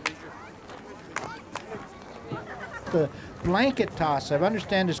 The blanket toss, I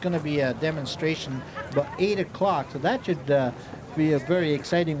understand there's going to be a demonstration about 8 o'clock, so that should be a very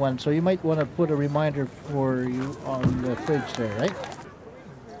exciting one. So you might want to put a reminder for you on the fridge there, right?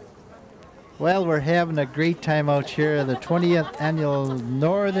 Well, we're having a great time out here at the 20th Annual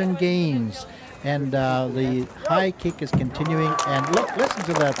Northern Games. And the high kick is continuing. And look, listen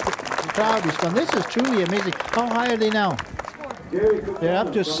to the crowd respond. This is truly amazing. How high are they now? They're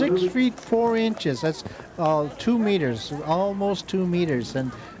up to 6 feet 4 inches. That's 2 meters, almost 2 meters.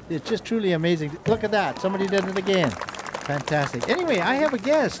 And it's just truly amazing. Look at that. Somebody did it again. Fantastic. Anyway, I have a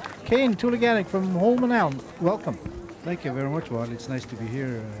guest, Kane Tuliganic from Holman Island. Welcome. Thank you very much, Walt. It's nice to be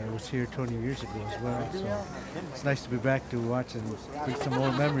here. I was here 20 years ago as well, so it's nice to be back to watch and bring some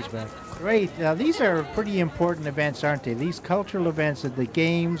old memories back. Great. These are pretty important events, aren't they? These cultural events, the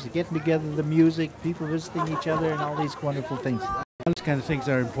games, the getting together, the music, people visiting each other, and all these wonderful things. Those kind of things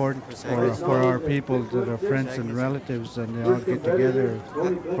are important for our people that are friends and relatives, and they all get together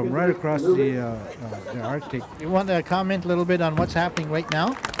from right across the Arctic. You want to comment a little bit on what's happening right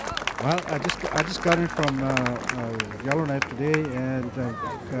now? Well, I just got in from Yellowknife today, and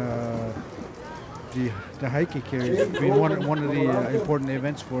the high kick here has been one of the important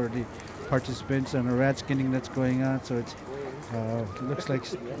events for the participants, and a rat skinning that's going on. So it looks like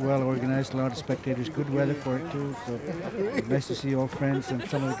well organized, a lot of spectators, good weather for it too. So nice to see old friends, and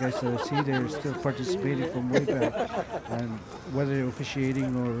some of the guys that I see they're still participating from way back, and whether they're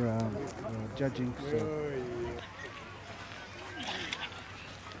officiating or judging. So.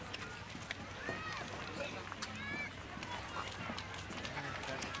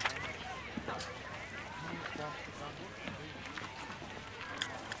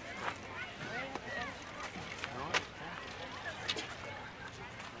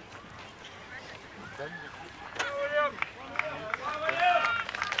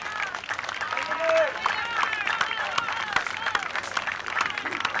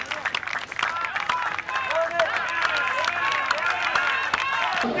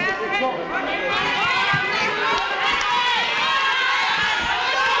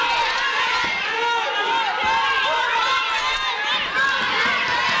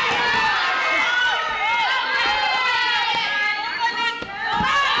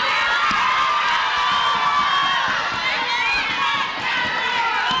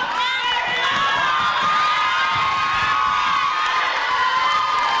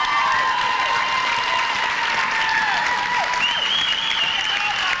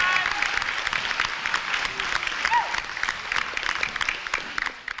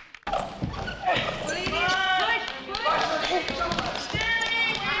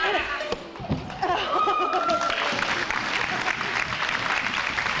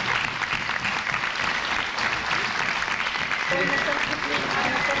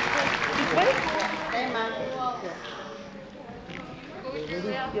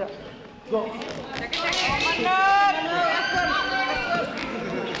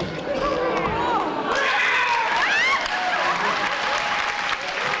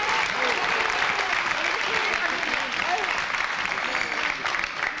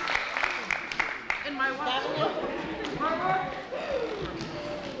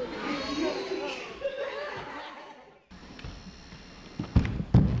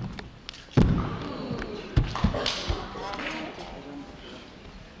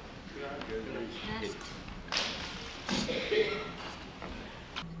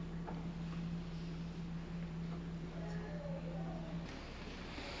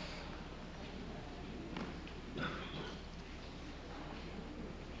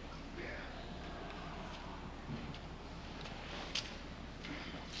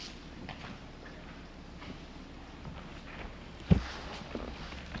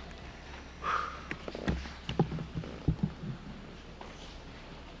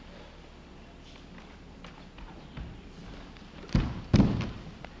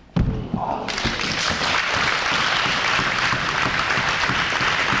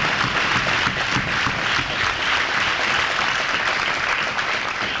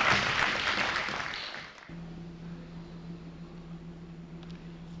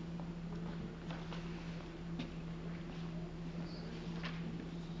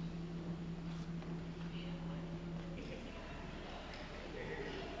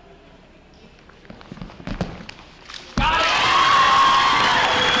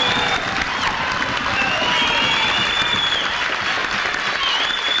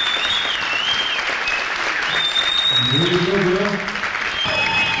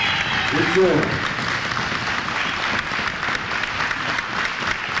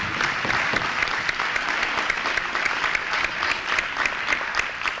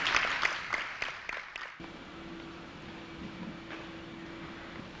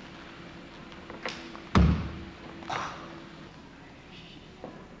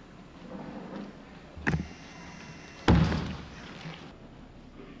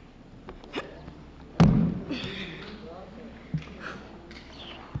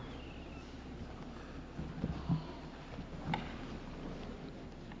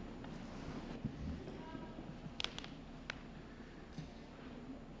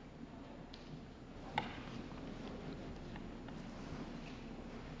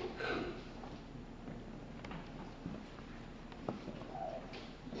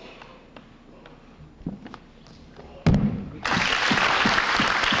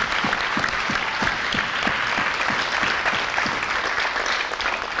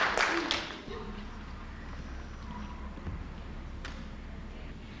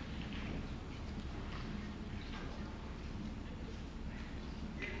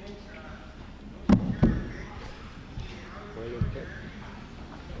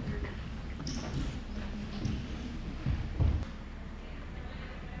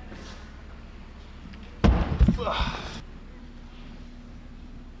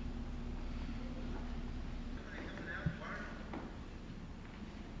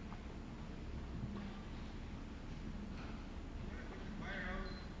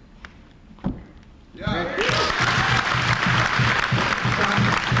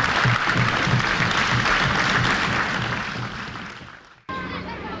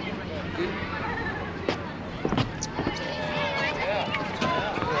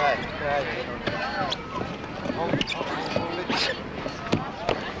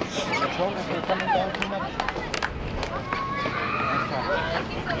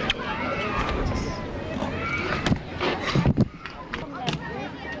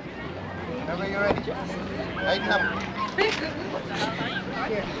 Whenever you're ready. Tighten up.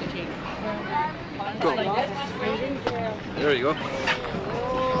 Go. There you go.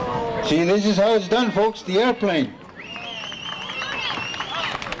 See, this is how it's done, folks, the airplane.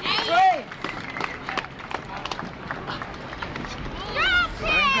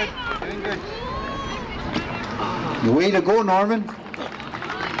 Doing good. The way to go, Norman.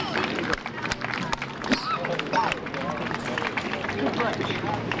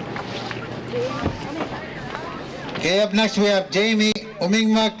 Okay, up next we have Jamie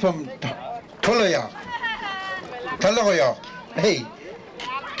Omingmak from Toloya. Hey,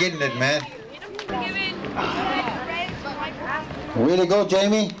 getting it, man. Way to go,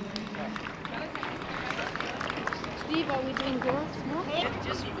 Jamie. Steve, are we doing girls? No?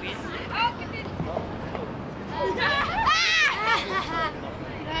 Just win.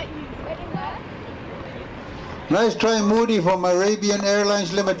 Nice try, Moody from Arabian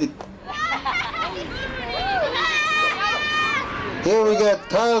Airlines Limited. Here we got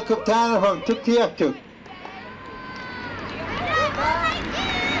Kyle Kaptana from Tuktoyaktuk.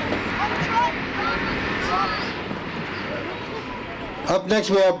 Up next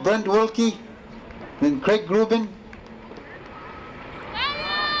we have Brent Wilkie, then Craig Grubin.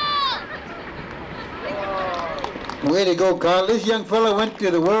 Way to go, Carl. This young fella went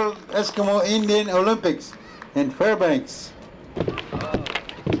to the World Eskimo Indian Olympics in Fairbanks.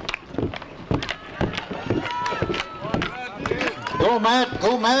 Go, Matt.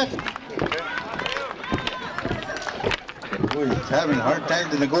 Go, Matt. Boy, he's having a hard time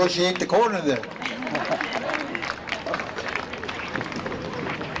to negotiate the corner there.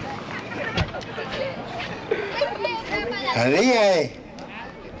 Hurry,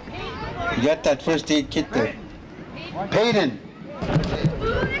 you got that first aid kit there. Payton.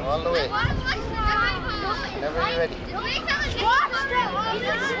 All the way. Never ready.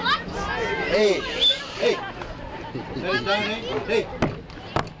 Hey, hey. Hey.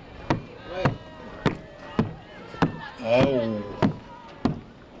 Oh.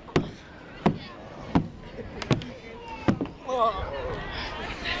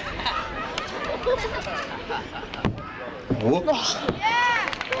 Whoops.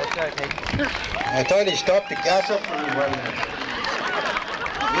 I thought he stopped the gas up for me while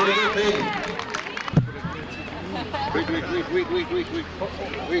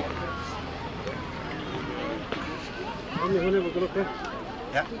Wait.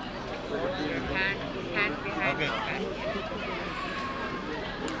 Yeah. Okay.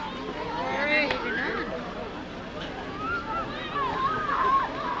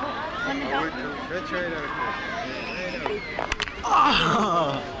 That's right out there.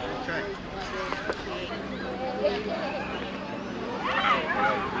 Ah!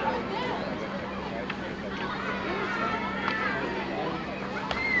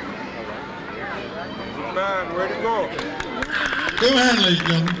 Man, where'd it go? Two handlers,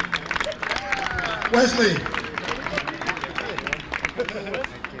 gentlemen. Wesley.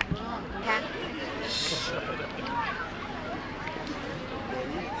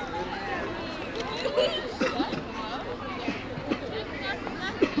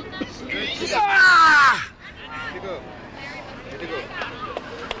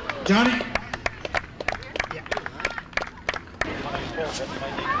 Johnny?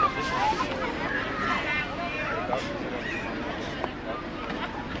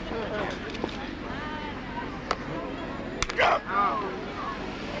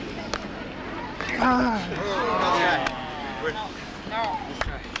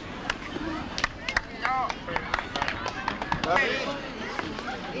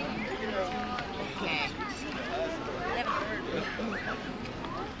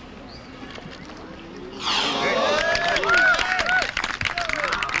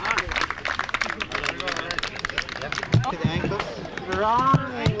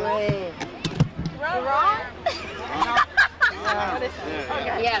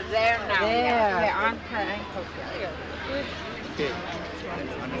 Yeah, there now. There. On her ankles. Okay.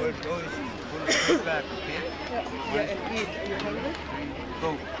 And where it goes, pull it back, okay? Go.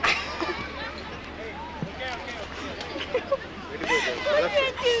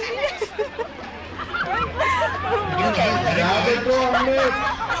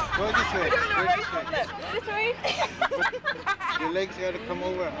 Go this way. This way? Your legs got to come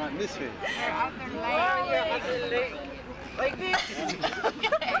over on this way. Your other leg. Like this?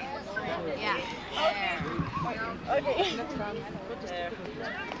 Yeah. Okay. There.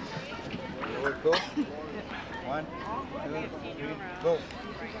 Where it go? 1, 2, 3, go.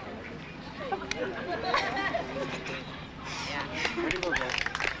 Where do you go, guys?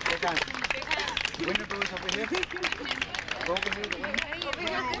 Take on. The window goes over here. Go over here, the window.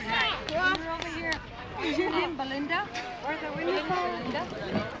 Over here. You're over here. Is your name Belinda? Or the window Belinda?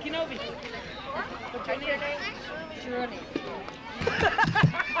 Kenobi. What's your name? Shirley.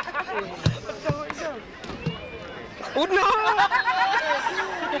 Oh no!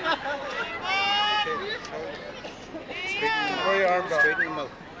 Throw your arms out. Straighten them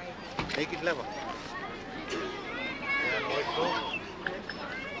out. Make it level. And let go.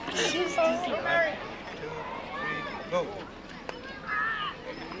 1, 2, 3, go.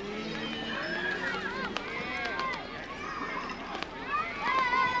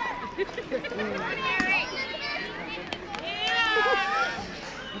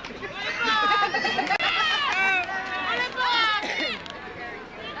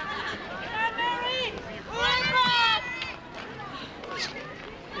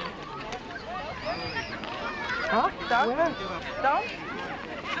 Huh? Down? Where? Down?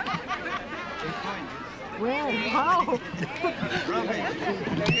 Where? How?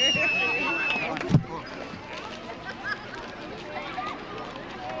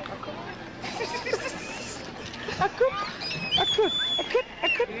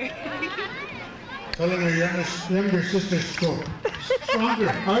 brothers, younger sisters go. Stronger,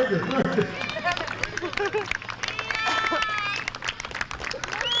 harder, harder.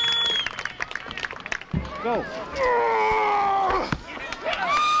 Go.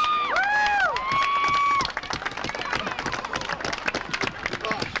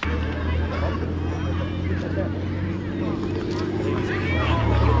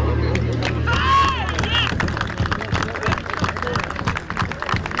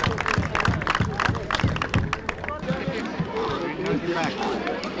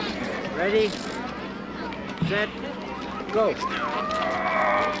 Ready, set, go.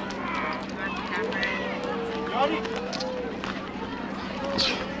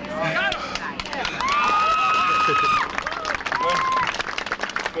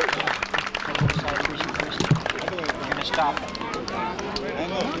 Stop.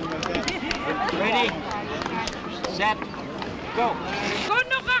 Ready, set, go. Go,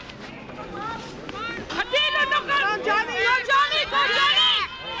 Nuka! Adela, Nuka! Go, Johnny! Go, Johnny! Go, Johnny!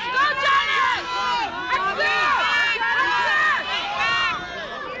 Go, Johnny!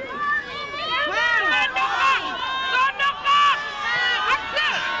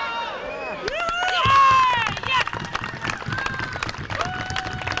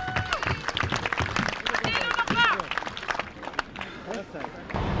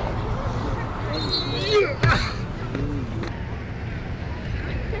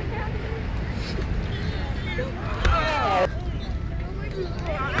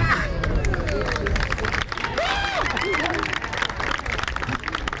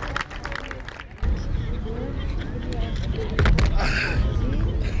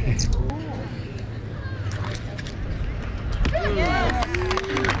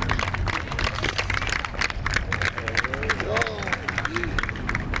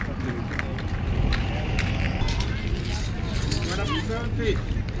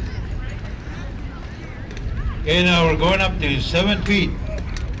 Okay, now we're going up to 7 feet,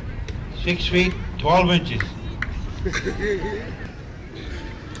 6 feet, 12 inches.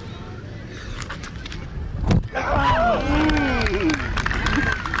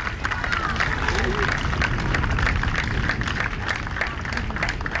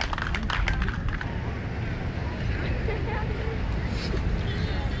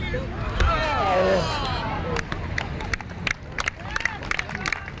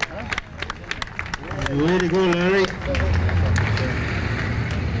 Way to go, Larry.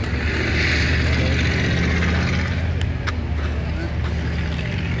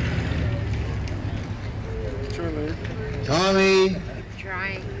 Tommy.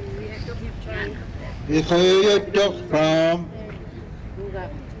 Trying. This is where you took from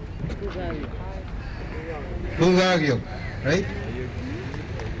Pugagyo, right?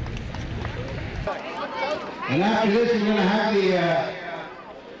 And after this, we're going to have the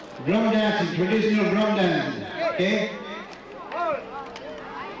drum dancing, traditional drum dancing, okay?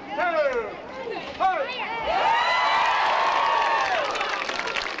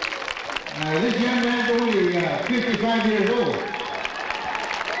 This young man's only 55 years old.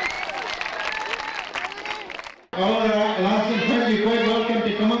 All our Alaskan friends, you're quite welcome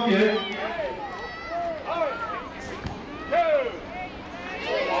to come up here.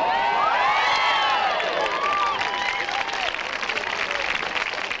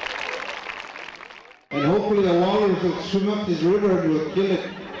 And hopefully the walrus will swim up this river and will kill it.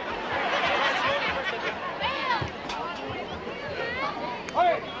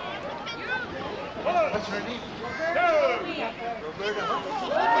 What's her name?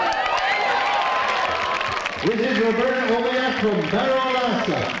 This is Roberta Obeyak from Barrow,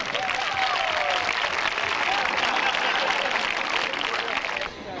 Alaska.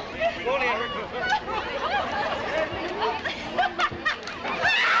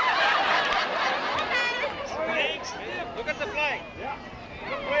 Look at the flag. Yeah.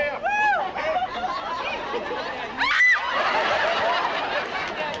 Look way up.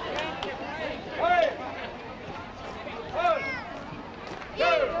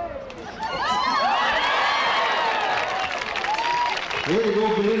 Way to go,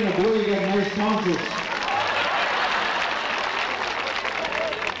 Belinda. Boy, you got nice sponsors.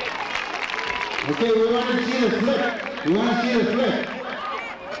 Okay, we want to see the flip. We want to see the flip.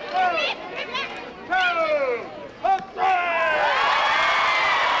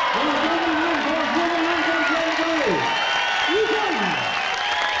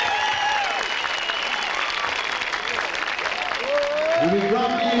 If we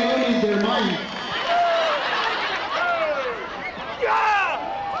drop any oldies, they're mine.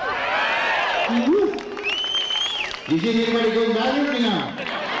 You see anybody going back with me now?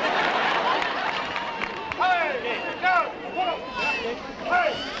 Hey, go!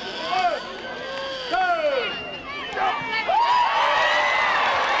 Hey, go!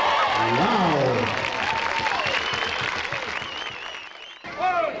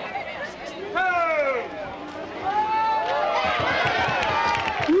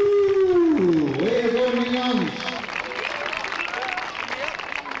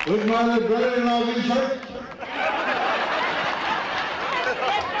 Good morning, brother-in-law, Will Short.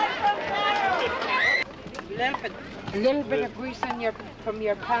 A little bit of grease on from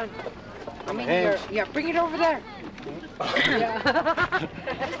your pan. I mean, yeah, bring it over there. Yeah.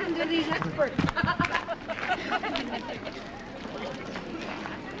 Listen to these experts.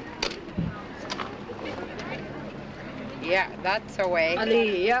 Yeah, that's the way.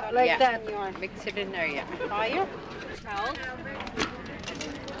 Ali, yeah, like that. Mix it in there, yeah. Fire.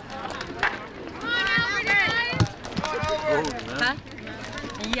 Huh?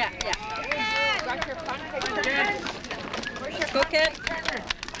 Yeah, yeah. Got your Cook it.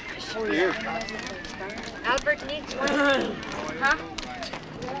 Albert needs one. Huh?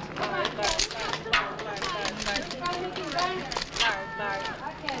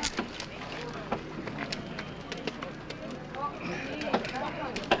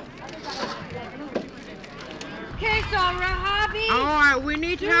 Okay, so Rahabi. Oh, we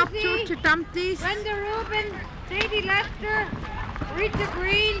need help Susie, to dump these. Brenda Rubin, Sadie Lester, Rita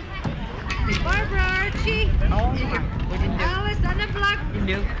Green, Barbara Archie, Alice Annablack, and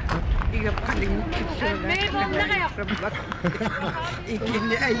Mabel Nayak.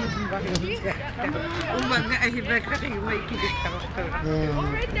 Oh,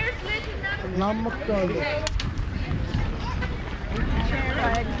 right there's Liz.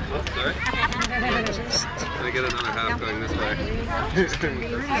 Sorry? Can I get another half going this way? Can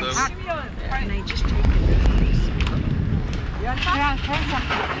I just take it? Yeah, take some.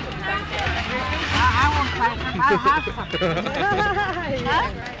 I won't try some. I'll have some.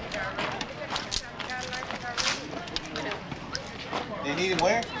 They need him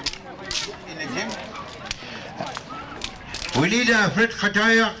where? In the gym? We need Fred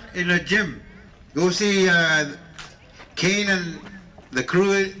Khataya in the gym. Go see Kane and the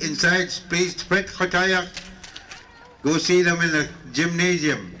crew inside, please. Fred Khataya. Go see them in the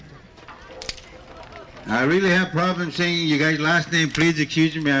gymnasium. I really have problems saying you guys' last name. Please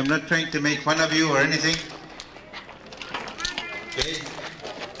excuse me. I'm not trying to make fun of you or anything. Okay.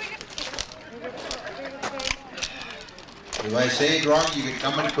 If I say it wrong, you can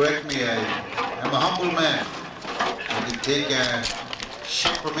come and correct me. I'm a humble man. I can take a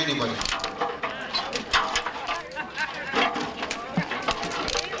shit from anybody.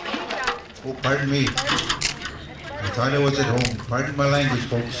 Oh, pardon me. I thought I was at home. Pardon my language,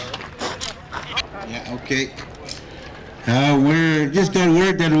 folks. Yeah, okay. We're just got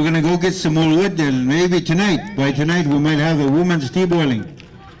word that we're going to go get some more wood, and maybe tonight, by tonight, we might have a woman's tea boiling.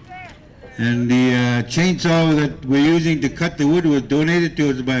 And the chainsaw that we're using to cut the wood was donated to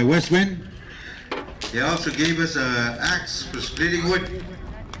us by West Wind. They also gave us an axe for splitting wood.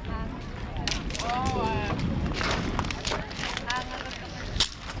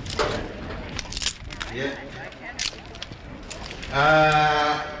 Yeah.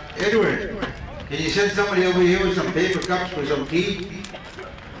 Edward, can you send somebody over here with some paper cups for some tea?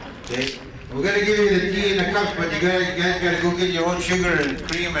 Okay. We're going to give you the tea in the cups, but you guys got to go get your own sugar and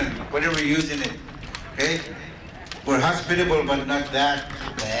cream and whatever you're using it. Okay? We're hospitable, but not that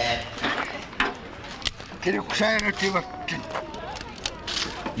bad.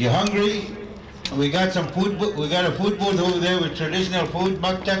 You hungry? We got some food. We got a food booth over there with traditional food,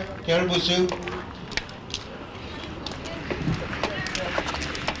 maktak, caribou soup.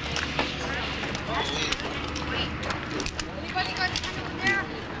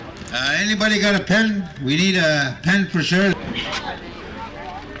 Anybody got a pen? We need a pen for sure.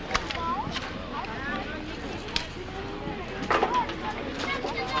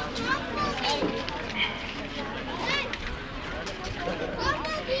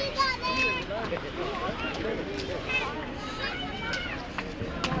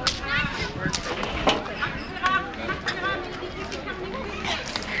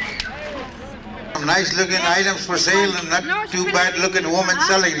 Nice looking items for sale and not too bad looking woman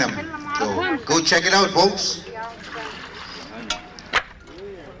selling them. So go check it out, folks.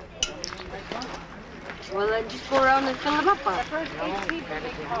 Well, then just go around and fill them up.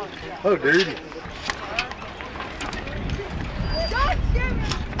 Oh, dirty.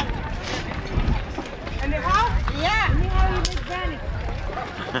 And the house? Yeah. And how you make Granny.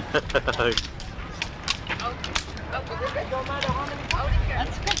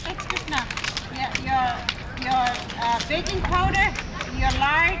 That's good now. Yeah, your baking powder, your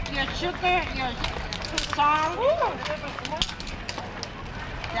lard, your sugar, your salt.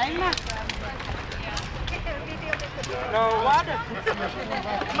 Daima. No water.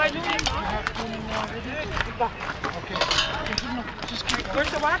 Where's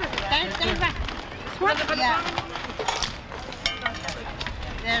the water?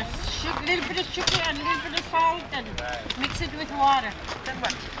 Yeah. There's a little bit of sugar and a little bit of salt and mix it with water. Then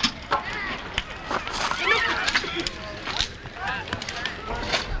what?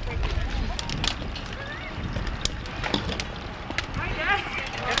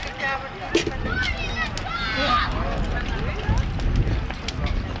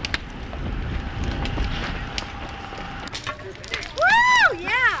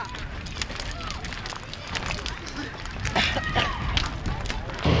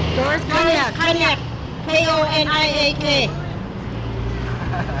 Koniak. K-O-N-I-A-K.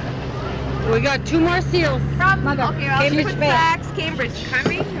 We got 2 more seals. From Cambridge Bay. Sachs, Cambridge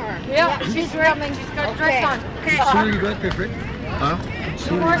coming? Or? Yeah, she's coming. She's got a dress on. Okay. Sure, you got different. Huh?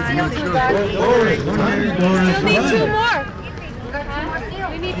 2 more seals, you guys. Still need 2 more.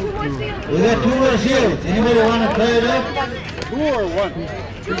 We need 2 more seals. We got 2 more seals. Anybody want to try it out? 2 or 1?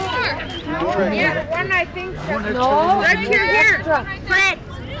 2 more. Yeah, 1 I think. So. No. Right here. Fred.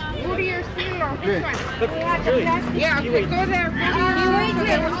 Go to your seal. This one. Yeah, okay, go there.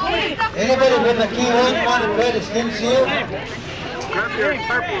 Anybody with a key one want to try the skin seal? Grab your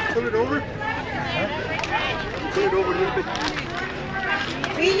tarp, pull it over. Pull it over a little bit.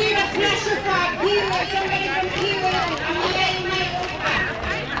 We need a flash of somebody from Kiwi.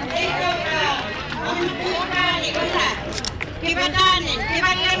 Give a darling, give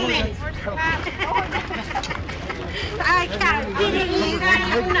a lemon. I can't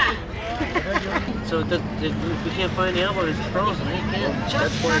So if we can't find the elbow, it's frozen. We can't.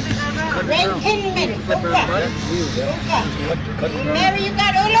 That's why cut it down. Flip her butt. Mary, you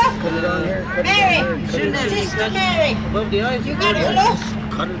got Ula? Mary, Sister Mary. Above the eyes. You got Ula?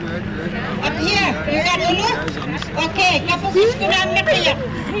 Cut it right. Up here, you got Ula? Okay, kapag gusto namin kaya.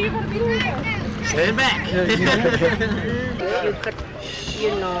 Stand back. You could,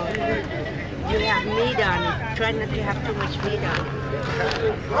 you know, you have meat on it. Try not to have too much meat on it.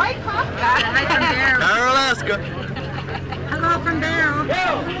 Right, Kafka. Barrow, Alaska. Hello from Barrow.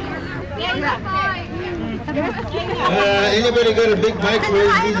 Anybody got a big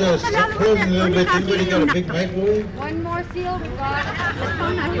microwave? These are frozen a little bit. Anybody got a big microwave? 1 more seal. We got.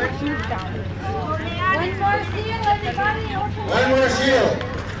 One more seal, everybody. 1 more seal.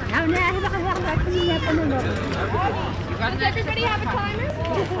 Does everybody have a timer?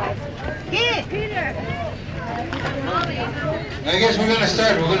 Here. Peter. I guess we're going to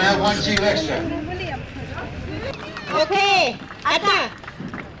start. We're going to have 1 seal extra. Okay, Ata.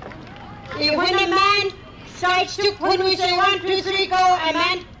 When a man starts to, when we say 1, 2, 3, go, a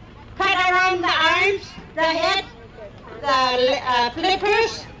man cut around the arms, the head, the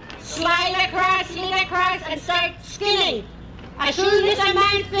flippers, slide across, and start skinning. As soon as a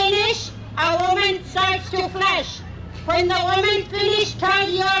man finishes, a woman starts to flash. When the woman finishes,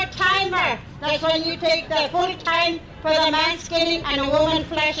 turn your timer. That's when you take the full time for the man skinning and a woman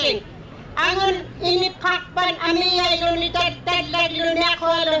flashing. Angon inipakpan amiya iluni dadlag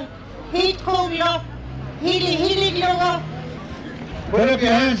lunako heat kulo hili lo. Put up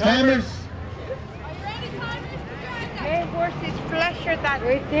your hands, timers. Hey, horse is flasher that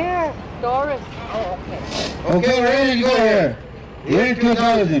right there. Doris. Oh, okay. Okay, we're ready to go here. Year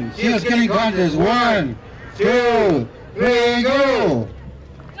 2000. Seal skinning contest. 1, 2, 3, go!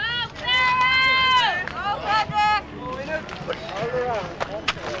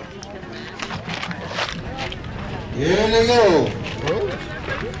 Here they go.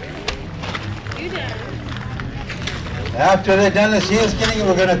 After they're done the seal skinning,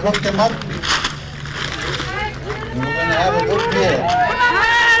 we're going to cook them up. And we're going to have a good meal.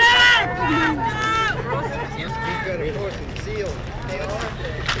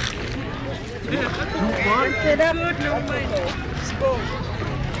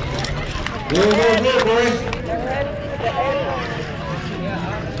 Go, boys.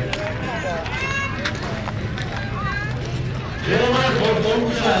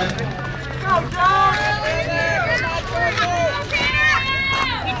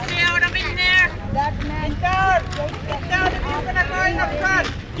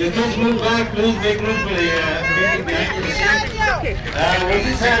 You just move back, please. Make room for the meeting behind you. We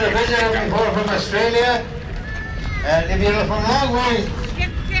just had a visitor before from Australia. And if you're from long ways,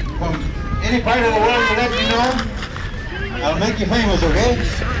 from any part of the world, you let me know. I'll make you famous, okay?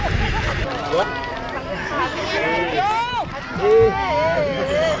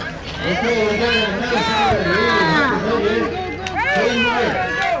 Okay, we're going to another side.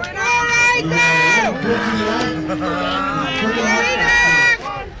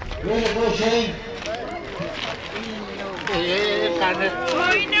 Way to go, Shane.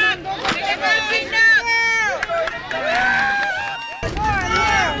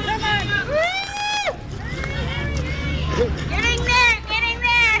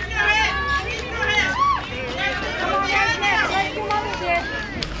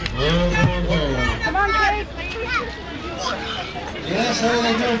 Come on, Kate. Yes, how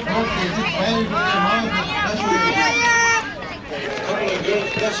they do, folks. They just manage with their minds. That's what it is. A couple of girls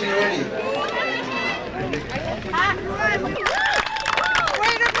flushing already.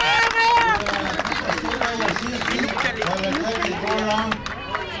 Go around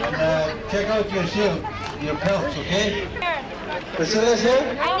and check out your pelts, okay? Priscilla's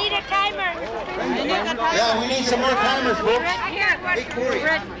here? I need a timer. Yeah, we need some more timers, folks. Here, Hey, Corey.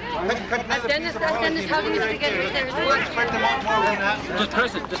 Dennis helping us to get it there. Just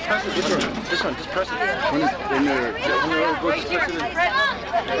press it. Just press it. This one. Just press it. Right here.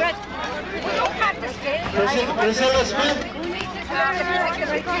 Red. We don't have to stay. Priscilla Smith?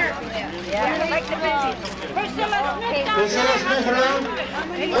 Yeah, like the busy. Priscilla Smith. Priscilla Smith around?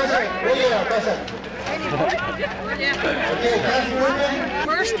 Pasa. Okay,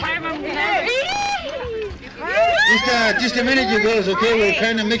 First time I'm there. Just a minute, you girls, okay? We're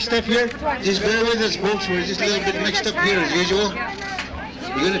kind of mixed up here. Just bear with us, folks. We're just a little bit mixed up here as usual.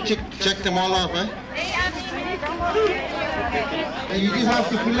 We're going to check them all off, huh? And you do have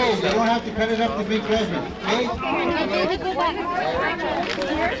to play. You don't have to cut it up to big present, okay?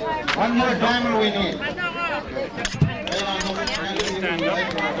 One more timer we need.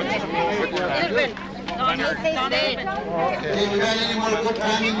 Okay, we got any more good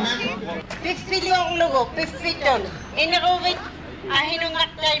timing, ma'am? 50 yung logo, 50 ton. Inarovit, ahinungak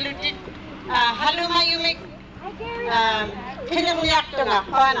tayo lutit, halumayumik, kinamyak to nga,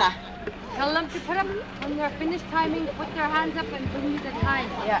 pana. Tell them to put up, when they're finished timing, put their hands up and bring you the time.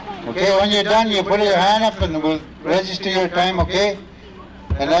 Yeah. Okay, when you're done, you put your hand up and we'll register your time, okay?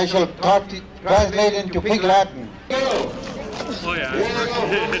 And I shall translate into Pig Latin. Oh yeah.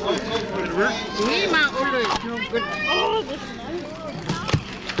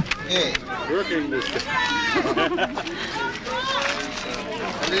 Okay. Working this.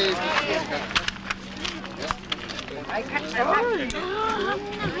 I catch them up.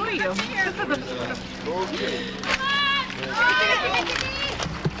 Who are you?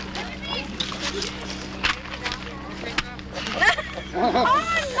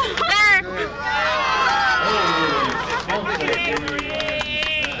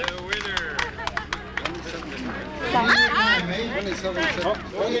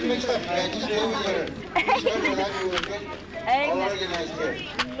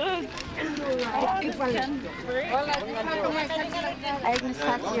 Agnes,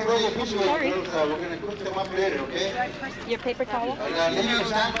 that's your... Sorry. We're going to cook them up later, okay? Your paper towel? Leave your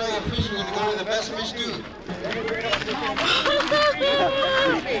stand by your fish. We're going to go to the best fish too.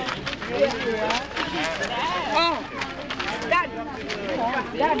 Oh, done.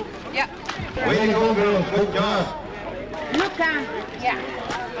 Done. Yeah. Way to go, girls. Good job. Look, yeah.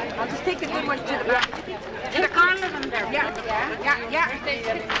 I'll just take the good ones to the back. In the corner of them there. Yeah.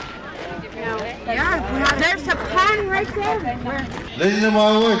 Yeah, there's a pond right there. Listen to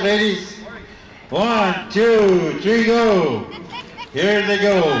my words, ladies. 1, 2, 3, go. Here they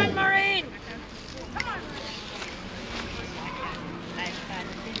go. Come on, Maureen.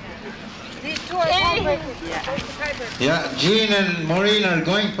 These two are tiebreakers. Yeah, Jean and Maureen are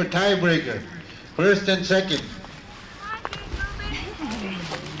going for tiebreaker. First and second.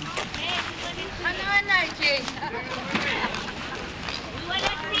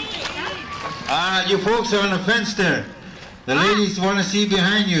 You folks are on the fence there. The ladies want to see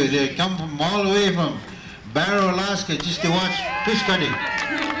behind you. They come from all the way from Barrow, Alaska, just to watch fish cutting.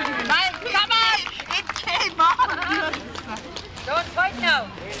 Come on! It came on! Don't fight now.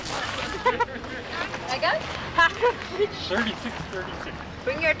 I got 36.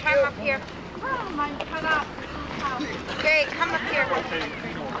 Bring your time up here. Oh, mine cut off. Okay, come up here.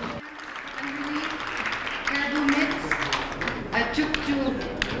 I took to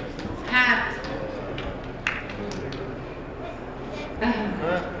hat. Be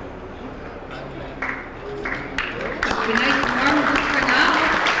nice and warm, good for now.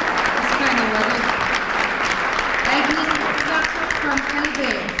 This kind of weather. Agnes Foxer from Kelly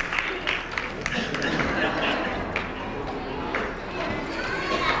Bay.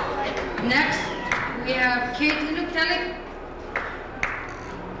 Next, we have Kate Inuktalik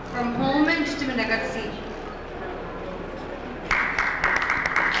from Holman. Just a minute, I got to see.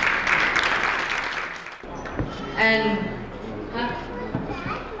 And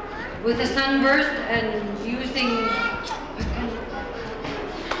with a sunburst and using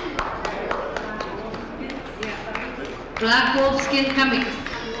black wolf skin comics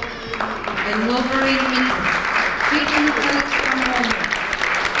and Wolverine mittens. Featuring the products from home.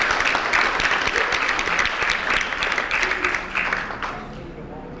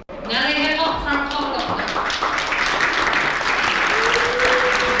 Now they have up from Togo.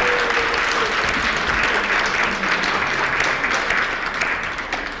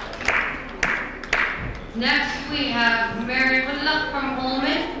 Next we have Mary Whitlock from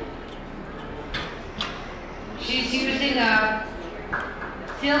Holman. She's using a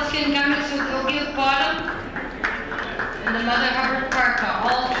sealskin comics with ogive bottom and the Mother Hubbard parka,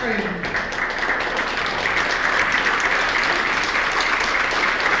 all trimmed.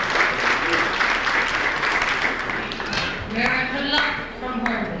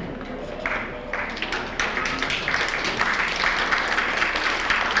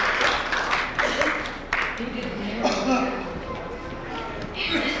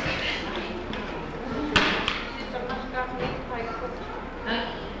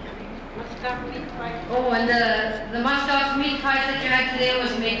 Oh, and the mustache meat pies that you had today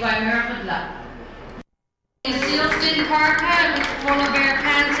was made by Miracula. A sealskin parka with polar bear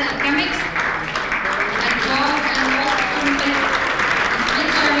pants and gimmicks, and dog and wolf print.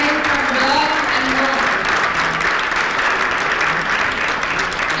 These are made from dog and wolf.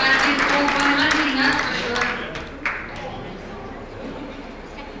 And it's all fun hunting, that's for sure.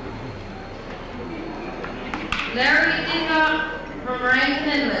 Larry Dinga from Rankin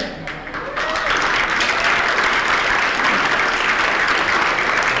Inlet.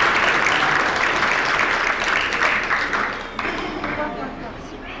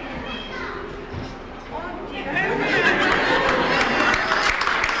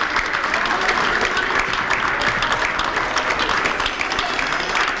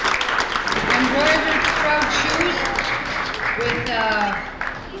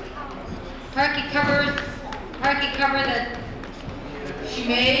 Parky cover that she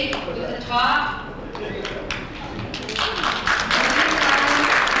made with the top.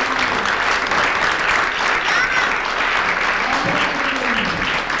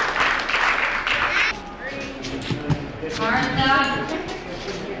 Martha,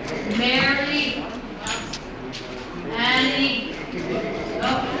 Mary, Annie,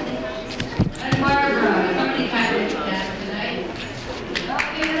 and Barbara. Somebody kind of did that tonight.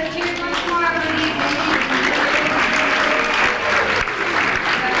 Okay, let's hear from Barbara.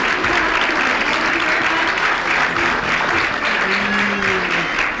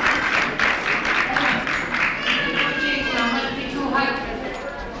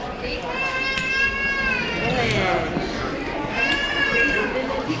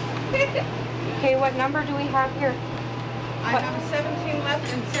 Okay, what number do we have here? I have 17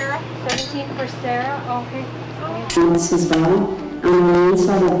 left and Sarah. 17 for Sarah, okay. This is Bella, and on the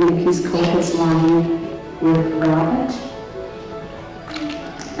inside of Nikki's coat is lined with rabbit.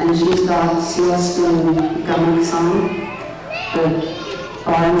 And she's got sealskin gummicks on, the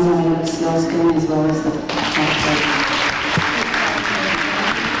bottoms on the sealskin as well as the top.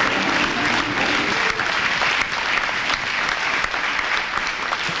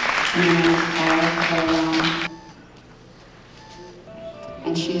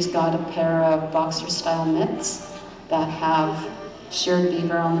 And she's got a pair of boxer-style mitts that have sheared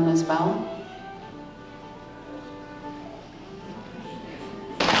beaver on them as well.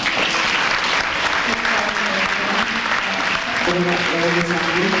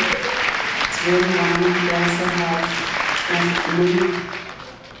 It's really long. We also have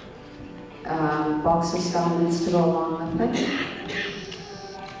boxer-style mitts to go along with it.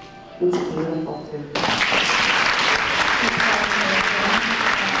 It's beautiful too.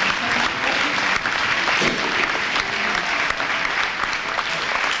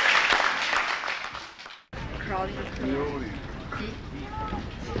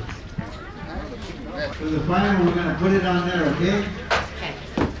 For the final, we're going to put it on there, okay? Okay.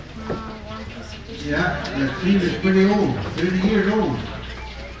 Yeah, the sleeve is pretty old, 30 years old.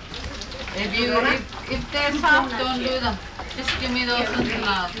 If they're soft, don't do them. Just give me those until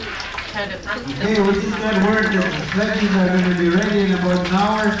I'll try to put them. Okay, we just got word that the sledges are going to be ready in about an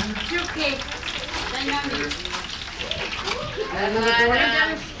hour. Okay.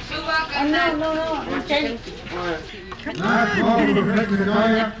 No. Okay. Last ball for Mr.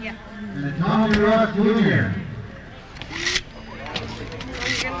 Doyle and Tommy Ross Jr.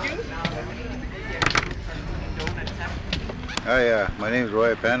 Hi, my name is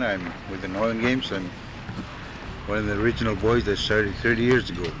Roy Apana. I'm with the Northern Games. I'm one of the original boys that started 30 years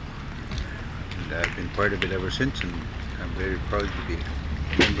ago. And I've been part of it ever since, and I'm very proud to be a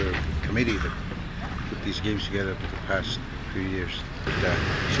member of the committee that put these games together for the past few years.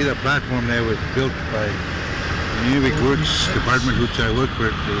 See that platform there was built by the Nunavik Works Department, which I work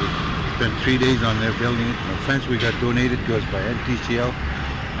for. They spent 3 days on there building it. The fence we got donated to us by NTCL,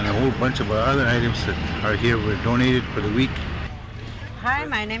 and a whole bunch of other items that are here were donated for the week. Hi,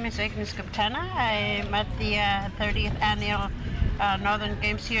 my name is Agnes Kaptana. I'm at the 30th Annual Northern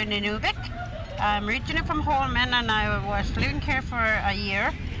Games here in Nunavik. I'm originally from Holmen, and I was living here for a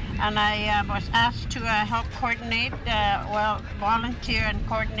year. And I was asked to help coordinate, volunteer and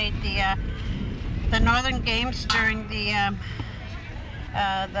coordinate the Northern Games during the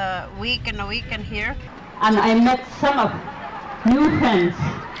week and the weekend here. And I met some of new friends,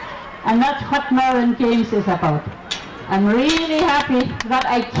 and that's what Northern Games is about. I'm really happy that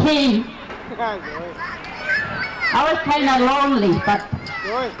I came. I was kind of lonely, but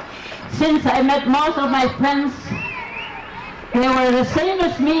since I met most of my friends, they were the same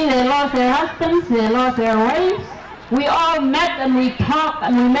as me. They lost their husbands, they lost their wives. We all met and we talked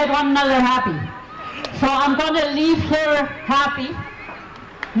and we made one another happy. So I'm going to leave here happy.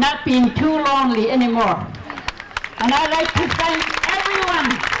 not being too lonely anymore. And I'd like to thank everyone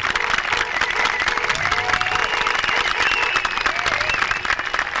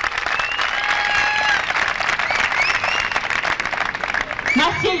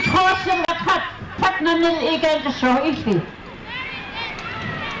Nasil Torsen Rakat Patnanil Igel.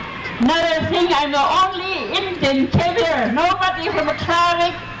 Another thing, I'm the only Indian kid here, nobody from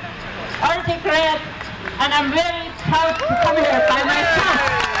Clarick or the Great, and I'm very proud to come here by myself.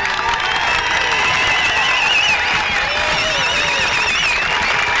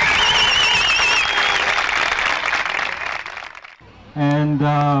 And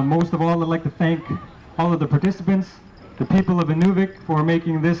most of all, I'd like to thank all of the participants, the people of Inuvik, for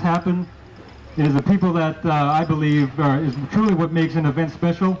making this happen. It is the people that I believe is truly what makes an event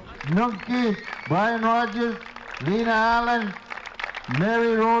special. Numpke, Brian Rogers, Lena Allen,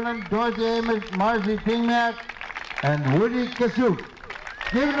 Mary Rowland, Dorothy Amos, Marcy Tingmack, and Woody Kasuk.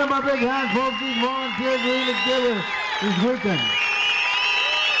 Give them a big hand, folks. These volunteers really together this weekend.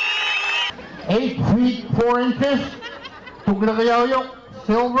 8 feet 4 inches. Tuglagayoyok,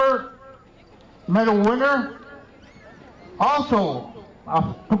 silver medal winner. Also,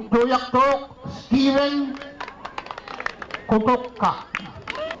 Tuktoyaktok, Stephen Kotokka.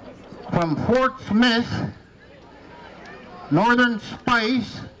 From Fort Smith, Northern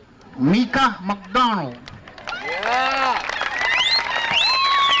Spice, Mika McDonald. Yeah.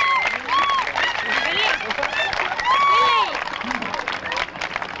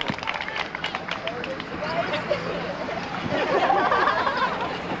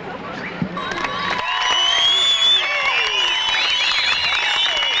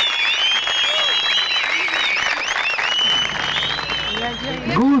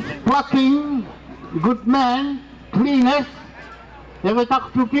 Goose plucking, good man, cleanest,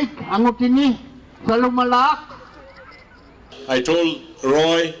 Tevetaktukik, Angutini, Salumalak. I told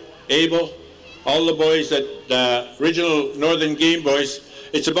Roy, Abel, all the boys that the original Northern Game boys,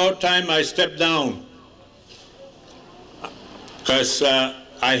 it's about time I step down. Because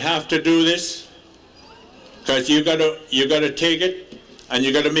I have to do this, because you gotta take it and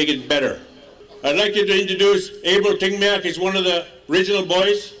you gotta make it better. I'd like you to introduce Abel Tingmack. He's one of the original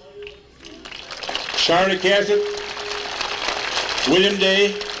boys. Charlie Cassett, William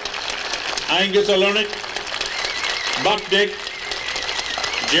Day, Angus Alunick, Buck Dick,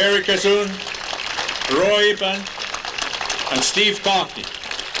 Jerry Cassoon, Roy Ipan, and Steve Cockney.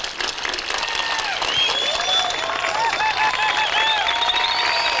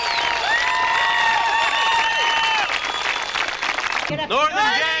 Northern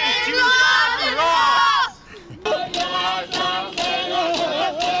Games 2000, roar!